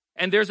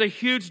 And there's a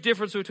huge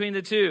difference between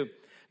the two.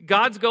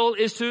 God's goal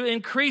is to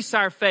increase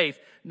our faith,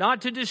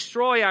 not to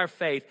destroy our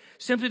faith,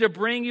 simply to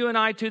bring you and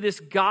I to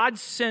this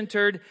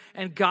God-centered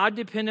and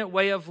God-dependent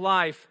way of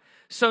life.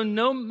 So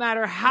no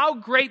matter how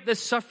great the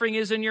suffering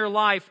is in your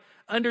life,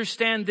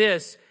 understand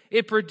this: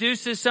 it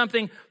produces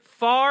something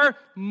far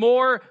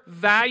more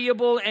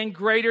valuable and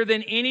greater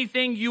than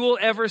anything you will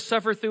ever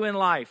suffer through in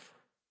life.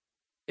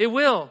 It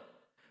will.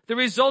 The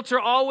results are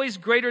always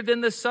greater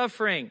than the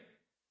suffering.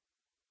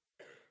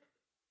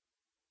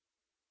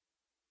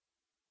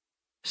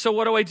 So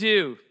what do I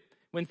do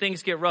when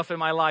things get rough in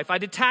my life? I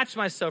detach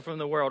myself from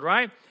the world,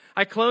 right?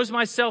 I close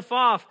myself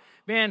off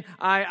Man,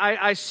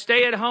 I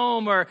stay at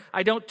home, or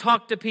I don't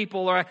talk to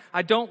people, or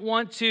I don't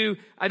want to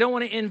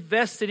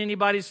invest in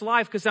anybody's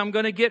life because I'm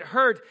going to get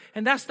hurt.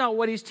 And that's not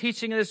what he's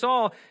teaching us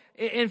all.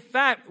 In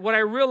fact, what I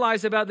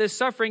realize about this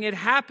suffering, it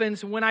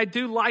happens when I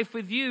do life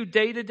with you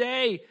day to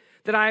day,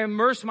 that I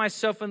immerse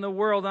myself in the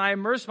world and I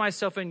immerse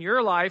myself in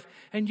your life,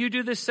 and you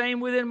do the same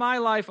within my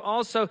life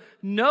also,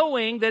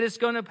 knowing that it's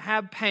going to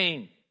have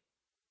pain.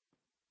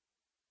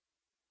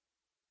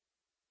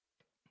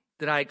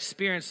 That I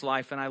experience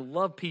life and I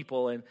love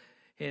people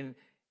and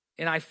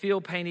I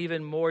feel pain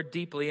even more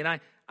deeply. And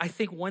I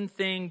think one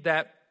thing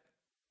that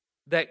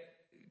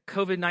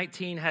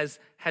COVID-19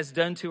 has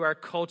done to our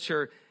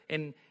culture,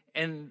 and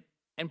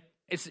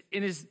it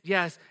is,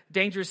 yes,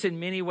 dangerous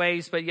in many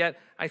ways, but yet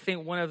I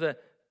think one of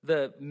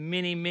the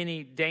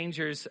many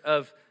dangers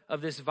of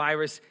this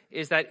virus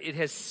is that it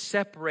has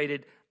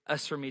separated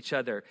us from each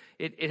other.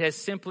 It has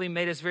simply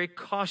made us very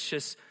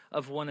cautious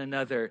of one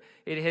another.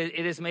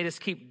 It has made us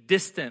keep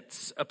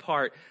distance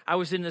apart. I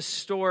was in the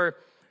store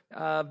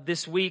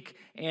this week,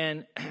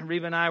 and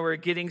Reba and I were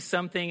getting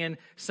something, and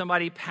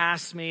somebody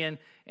passed me, and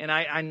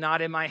I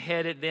nodded my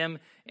head at them,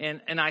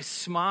 and I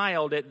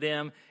smiled at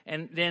them,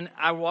 and then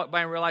I walked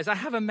by and realized I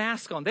have a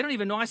mask on. They don't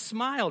even know I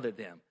smiled at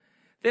them.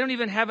 They don't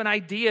even have an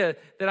idea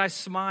that I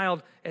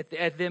smiled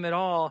at them at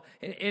all.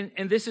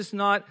 And this is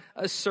not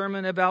a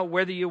sermon about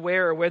whether you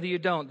wear or whether you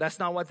don't. That's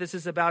not what this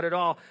is about at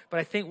all. But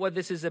I think what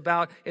this is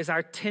about is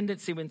our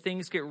tendency when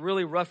things get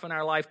really rough in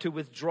our life to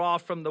withdraw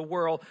from the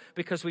world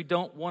because we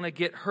don't want to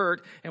get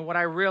hurt. And what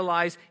I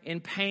realize in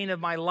pain of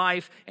my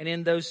life and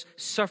in those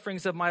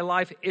sufferings of my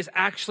life is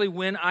actually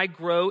when I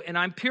grow and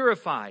I'm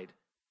purified.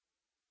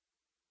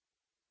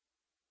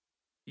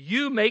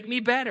 You make me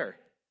better.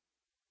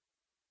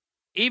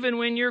 Even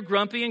when you're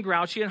grumpy and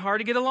grouchy and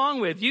hard to get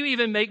along with, you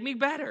even make me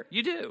better.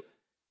 You do.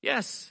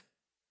 Yes.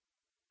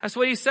 That's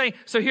what he's saying.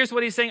 So here's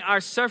what he's saying.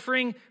 Our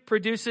suffering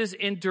produces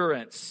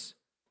endurance.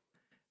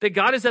 That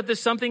God is up to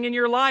something in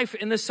your life,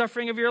 in the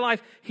suffering of your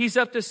life. He's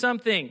up to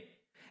something.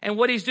 And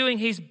what he's doing,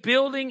 he's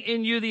building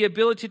in you the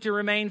ability to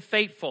remain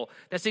faithful.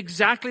 That's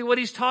exactly what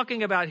he's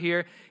talking about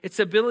here.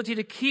 It's ability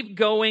to keep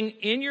going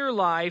in your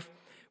life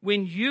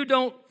when you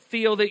don't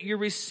feel that you're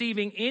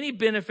receiving any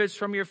benefits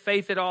from your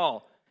faith at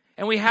all.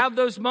 And we have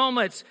those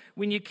moments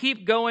when you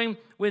keep going,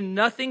 when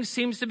nothing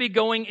seems to be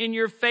going in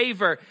your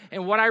favor.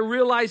 And what I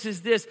realize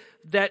is this,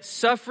 that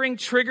suffering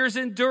triggers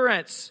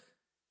endurance.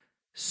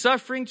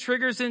 Suffering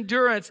triggers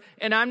endurance.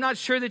 And I'm not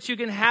sure that you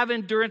can have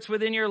endurance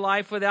within your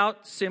life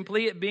without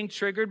simply it being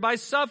triggered by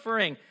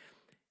suffering.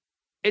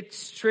 It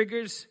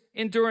triggers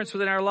endurance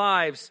within our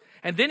lives.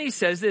 And then he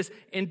says this,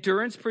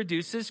 endurance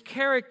produces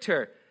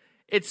character.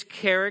 It's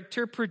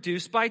character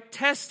produced by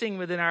testing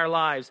within our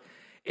lives.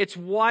 It's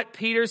what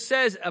Peter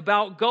says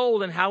about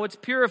gold and how it's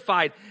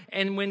purified.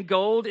 And when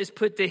gold is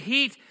put to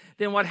heat,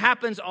 then what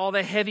happens? All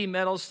the heavy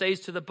metal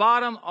stays to the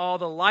bottom. All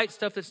the light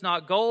stuff that's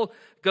not gold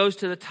goes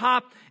to the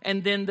top.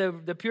 And then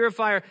the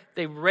purifier,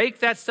 they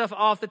rake that stuff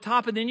off the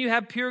top, and then you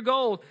have pure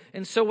gold.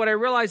 And so what I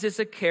realize is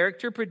a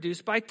character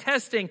produced by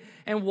testing.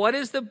 And what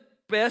is the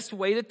best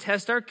way to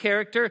test our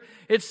character?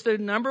 It's the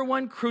number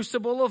one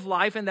crucible of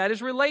life, and that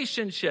is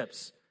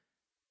relationships.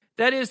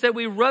 That is that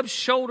we rub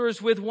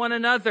shoulders with one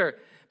another.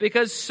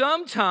 Because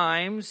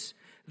sometimes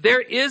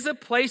there is a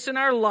place in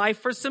our life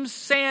for some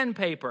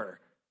sandpaper.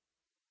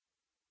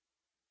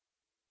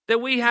 That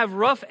we have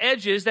rough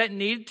edges that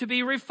need to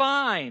be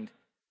refined.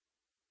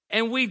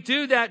 And we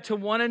do that to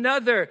one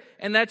another.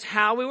 And that's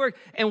how we work.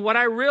 And what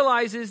I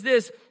realize is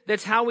this,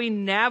 that's how we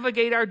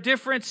navigate our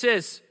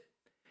differences.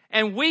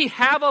 And we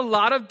have a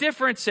lot of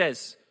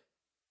differences.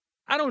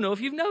 I don't know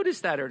if you've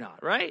noticed that or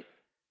not, right?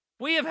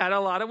 We have a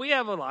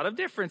lot of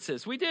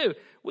differences. We do.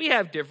 We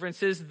have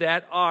differences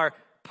that are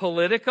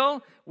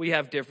political. We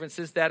have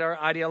differences that are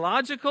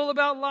ideological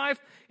about life,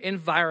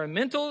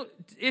 environmental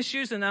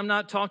issues, and I'm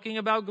not talking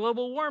about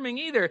global warming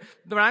either,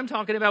 but I'm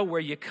talking about where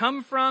you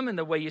come from and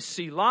the way you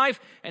see life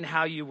and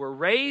how you were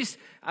raised.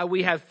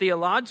 We have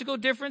theological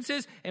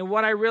differences, and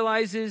what I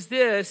realize is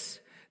this,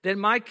 that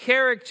my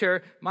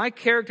character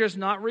is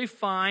not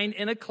refined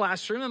in a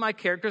classroom, and my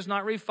character is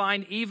not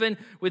refined even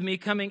with me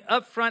coming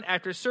up front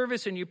after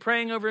service and you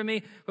praying over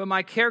me, but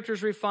my character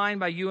is refined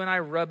by you and I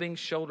rubbing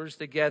shoulders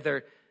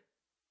together.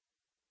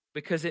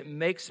 Because it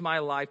makes my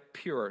life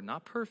pure,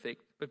 not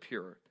perfect, but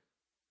pure.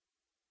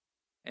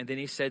 And then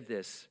he said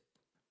this,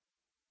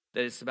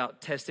 that it's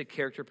about tested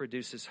character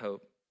produces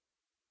hope.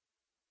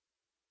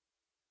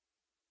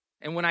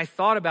 And when I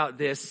thought about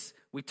this,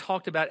 we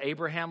talked about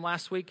Abraham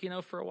last week,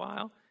 for a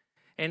while.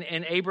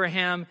 And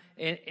Abraham,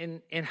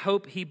 in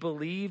hope, he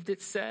believed,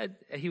 it said,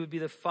 he would be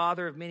the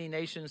father of many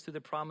nations through the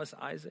promise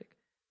Isaac.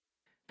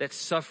 That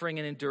suffering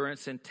and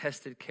endurance and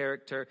tested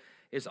character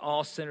is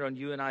all centered on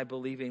you and I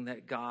believing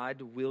that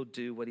God will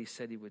do what he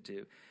said he would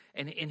do.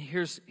 And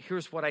here's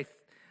what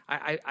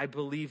I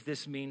believe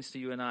this means to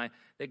you and I,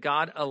 that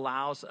God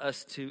allows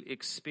us to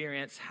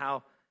experience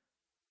how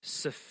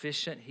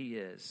sufficient he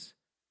is.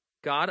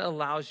 God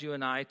allows you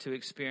and I to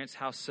experience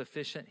how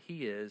sufficient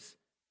he is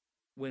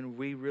when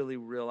we really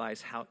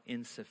realize how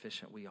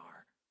insufficient we are.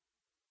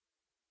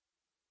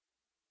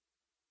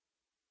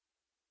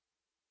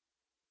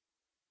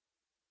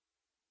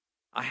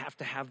 I have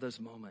to have those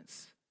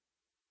moments.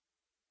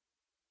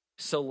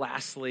 So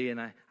lastly, and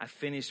I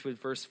finished with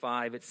verse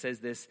 5, it says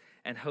this,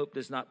 and hope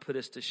does not put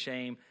us to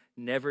shame,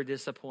 never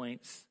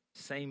disappoints,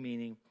 same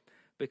meaning,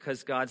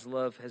 because God's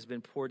love has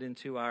been poured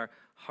into our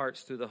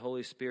hearts through the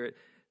Holy Spirit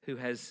who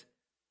has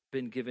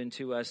been given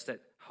to us, that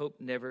hope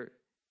never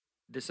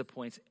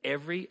disappoints.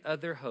 Every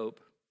other hope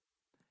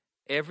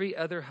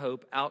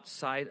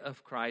outside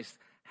of Christ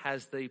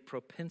has the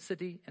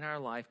propensity in our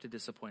life to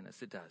disappoint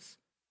us. It does.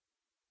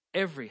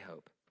 Every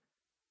hope.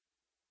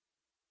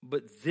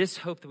 But this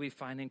hope that we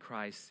find in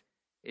Christ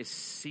is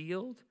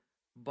sealed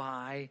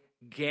by,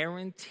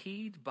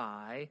 guaranteed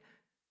by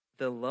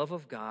the love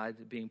of God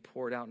being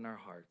poured out in our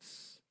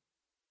hearts.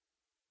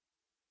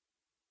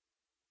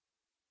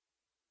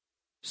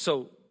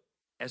 So,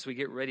 as we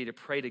get ready to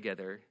pray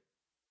together,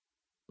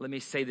 let me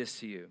say this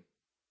to you.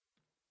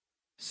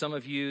 Some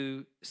of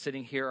you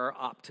sitting here are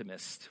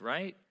optimists,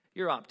 right?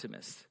 You're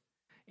optimists.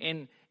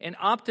 And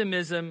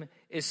optimism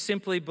is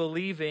simply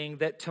believing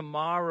that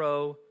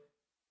tomorrow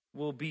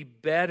will be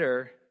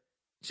better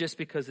just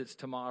because it's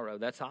tomorrow.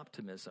 That's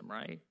optimism,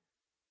 right?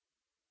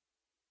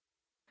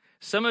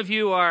 Some of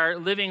you are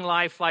living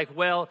life like,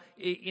 well,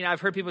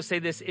 I've heard people say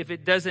this, if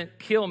it doesn't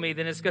kill me,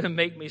 then it's going to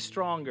make me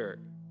stronger.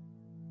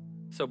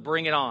 So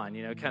bring it on,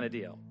 kind of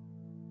deal.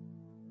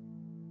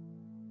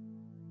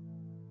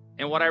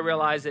 And what I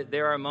realize that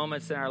there are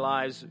moments in our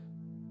lives,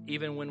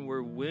 even when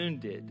we're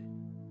wounded,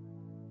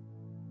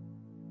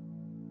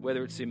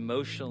 whether it's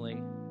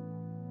emotionally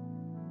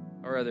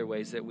or other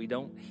ways, that we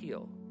don't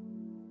heal.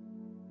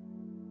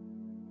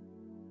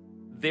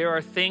 There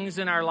are things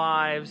in our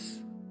lives,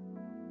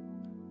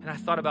 and I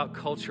thought about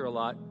culture a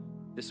lot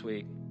this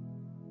week.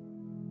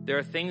 There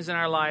are things in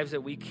our lives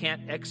that we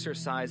can't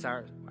exercise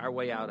our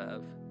way out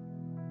of.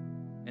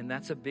 And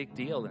that's a big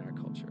deal in our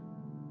culture.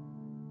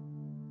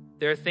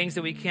 There are things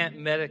that we can't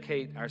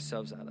medicate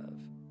ourselves out of.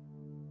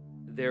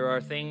 There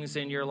are things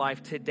in your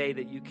life today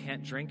that you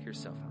can't drink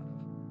yourself out of.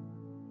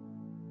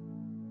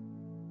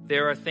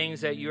 There are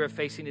things that you are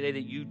facing today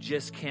that you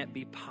just can't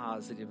be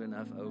positive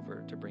enough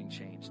over to bring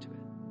change to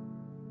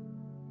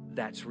it.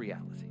 That's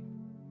reality.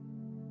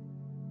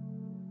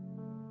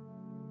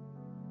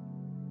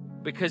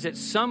 Because at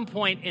some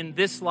point in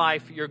this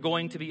life, you're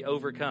going to be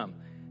overcome.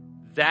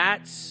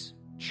 That's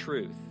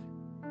truth.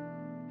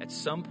 At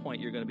some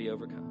point, you're going to be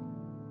overcome.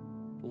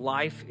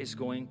 Life is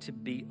going to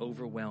be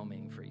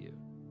overwhelming for you.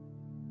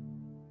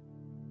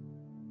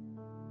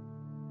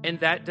 And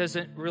that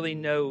doesn't really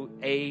know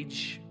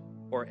age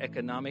or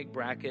economic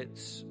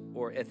brackets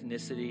or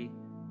ethnicity.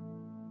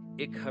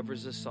 It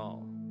covers us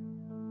all.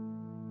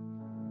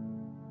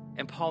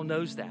 And Paul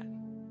knows that.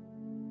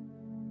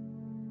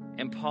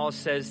 And Paul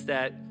says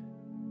that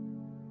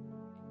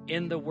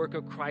in the work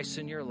of Christ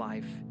in your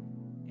life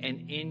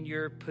and in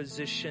your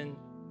position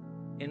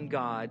in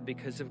God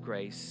because of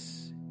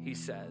grace, he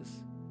says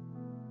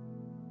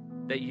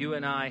that you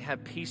and I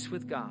have peace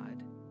with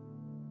God.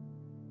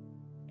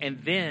 And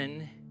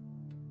then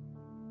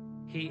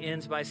he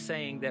ends by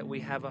saying that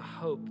we have a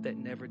hope that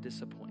never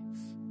disappoints.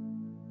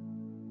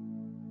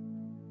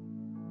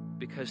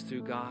 Because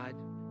through God,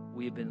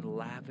 we have been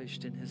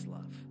lavished in his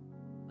love.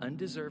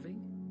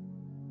 Undeserving,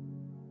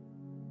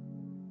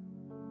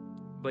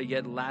 but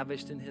yet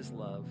lavished in his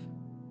love.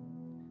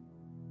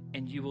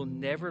 And you will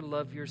never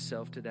love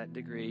yourself to that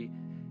degree,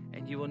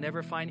 and you will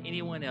never find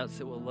anyone else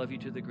that will love you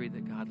to the degree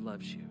that God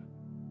loves you.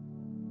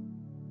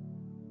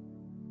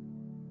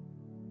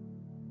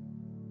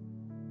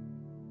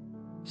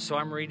 So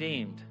I'm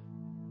redeemed.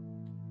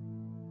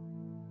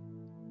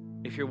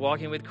 If you're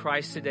walking with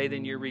Christ today,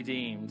 then you're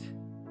redeemed.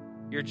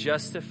 You're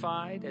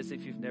justified as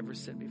if you've never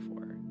sinned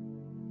before.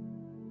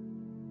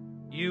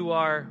 You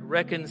are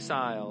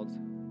reconciled.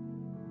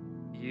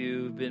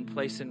 You've been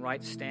placed in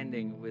right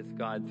standing with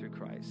God through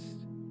Christ.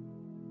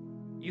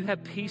 You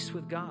have peace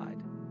with God.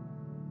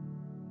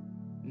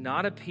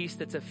 Not a peace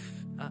that's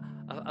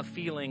a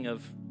feeling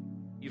of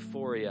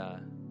euphoria,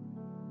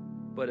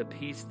 but a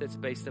peace that's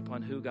based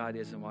upon who God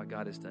is and what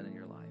God has done in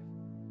your life.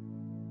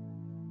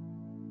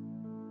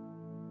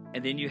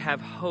 And then you have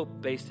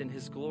hope based in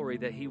his glory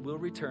that he will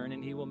return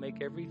and he will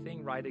make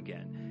everything right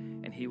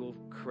again. And he will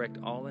correct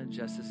all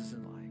injustices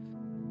in life.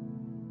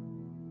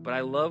 But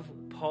I love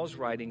Paul's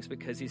writings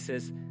because he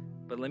says,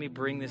 but let me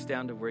bring this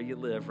down to where you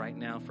live right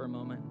now for a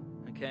moment,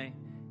 okay?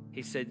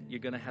 He said, you're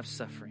going to have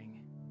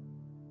suffering.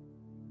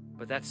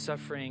 But that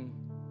suffering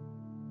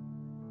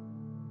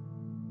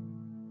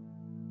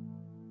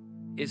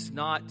is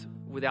not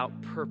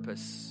without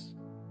purpose.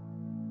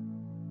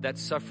 That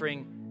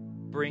suffering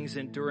brings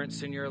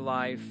endurance in your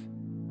life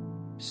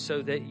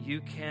so that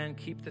you can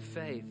keep the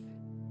faith.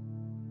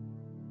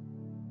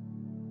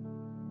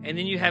 And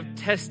then you have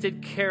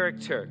tested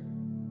character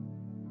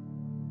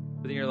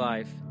within your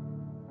life.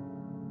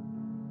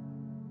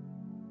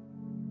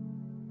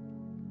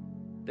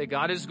 That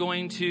God is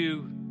going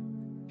to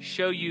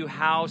show you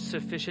how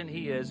sufficient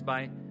he is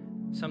by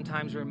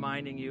sometimes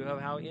reminding you of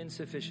how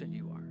insufficient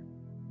you are.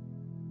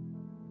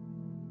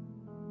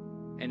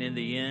 And in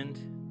the end,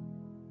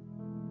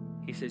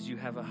 He says, you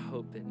have a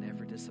hope that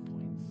never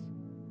disappoints.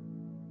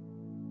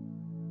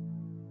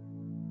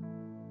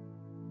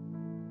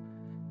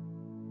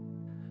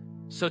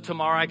 So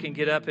tomorrow I can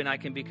get up and I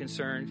can be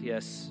concerned,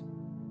 yes.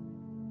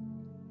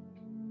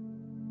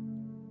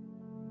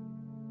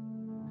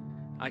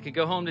 I can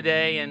go home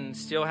today and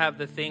still have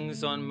the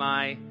things on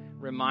my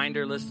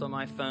reminder list on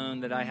my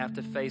phone that I have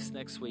to face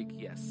next week,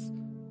 yes.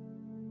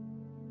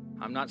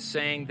 I'm not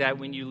saying that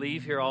when you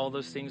leave here, all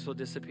those things will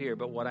disappear,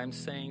 but what I'm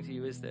saying to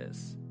you is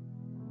this.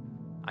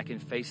 I can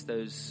face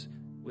those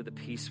with a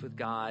peace with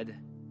God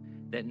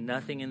that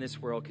nothing in this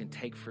world can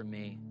take from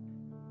me.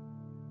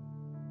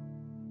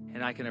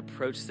 And I can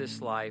approach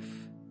this life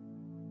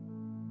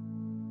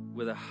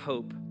with a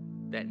hope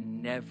that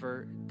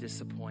never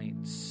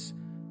disappoints,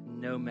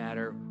 no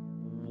matter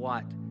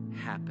what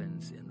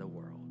happens in the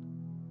world.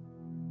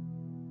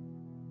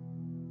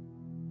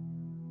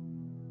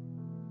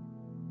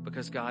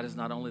 Because God is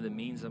not only the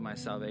means of my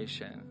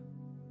salvation,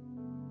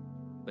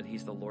 but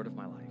He's the Lord of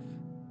my life.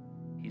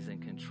 He's in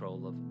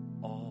control of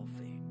all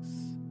things.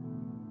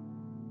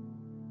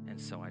 And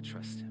so I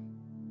trust Him.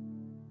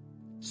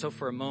 So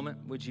for a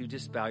moment, would you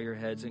just bow your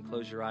heads and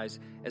close your eyes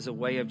as a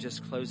way of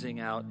just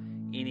closing out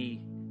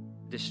any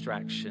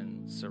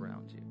distractions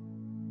around you?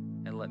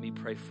 And let me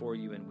pray for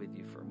you and with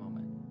you for a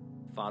moment.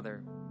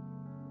 Father,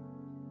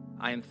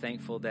 I am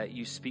thankful that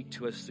you speak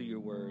to us through your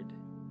word.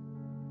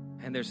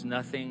 And there's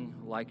nothing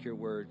like your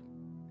word.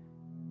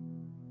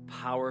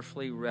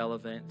 Powerfully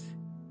relevant,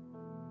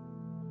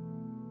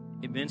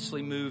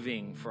 immensely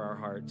moving for our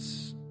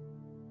hearts.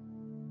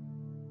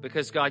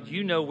 Because God,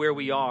 you know where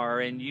we are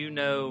and you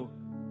know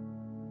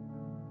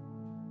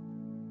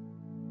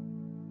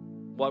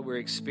what we're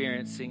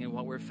experiencing and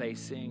what we're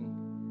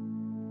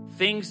facing.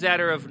 Things that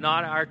are of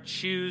not our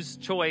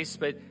choice,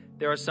 but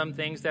there are some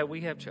things that we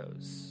have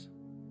chose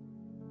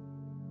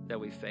that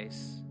we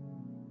face.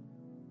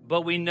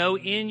 But we know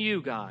in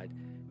you, God,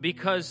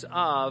 because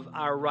of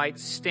our right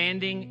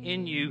standing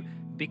in you,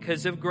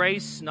 because of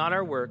grace, not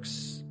our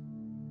works,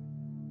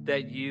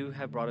 that you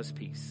have brought us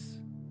peace.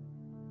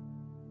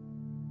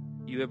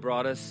 You have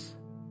brought us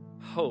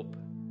hope.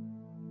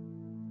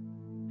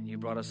 And you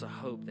brought us a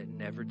hope that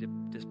never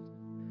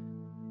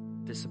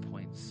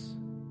disappoints.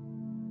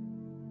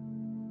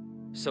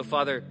 So,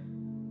 Father,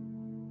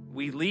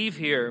 we leave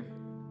here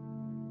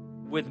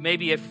with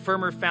maybe a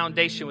firmer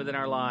foundation within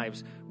our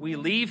lives. We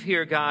leave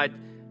here, God,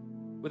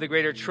 with a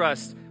greater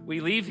trust.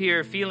 We leave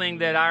here feeling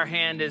that our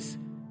hand is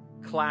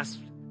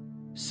clasped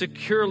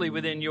securely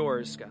within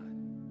yours, God.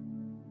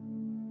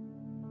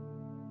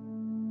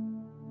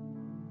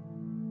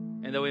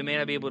 And though we may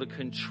not be able to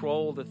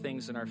control the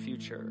things in our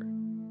future,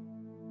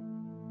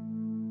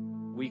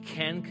 we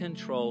can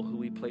control who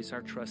we place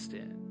our trust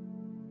in.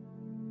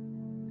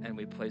 And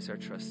we place our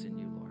trust in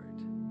you, Lord.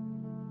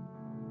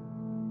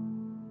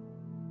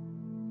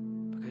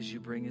 Because you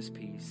bring us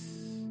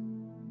peace.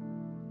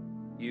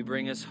 You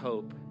bring us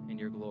hope in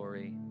your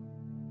glory.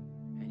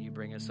 And you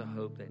bring us a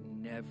hope that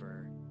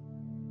never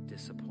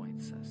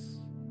disappoints us.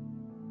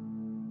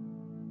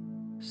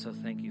 So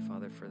thank you,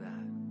 Father, for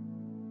that.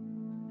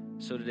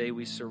 So today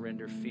we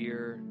surrender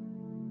fear.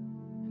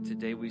 And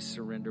today we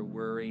surrender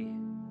worry.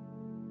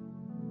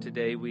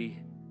 Today we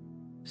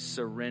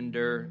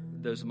surrender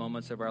those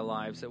moments of our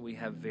lives that we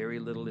have very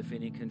little, if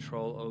any,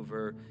 control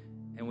over.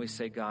 And we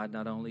say, God,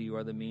 not only you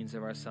are the means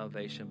of our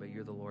salvation, but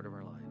you're the Lord of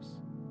our lives.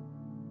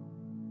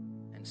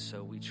 And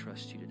so we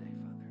trust you today,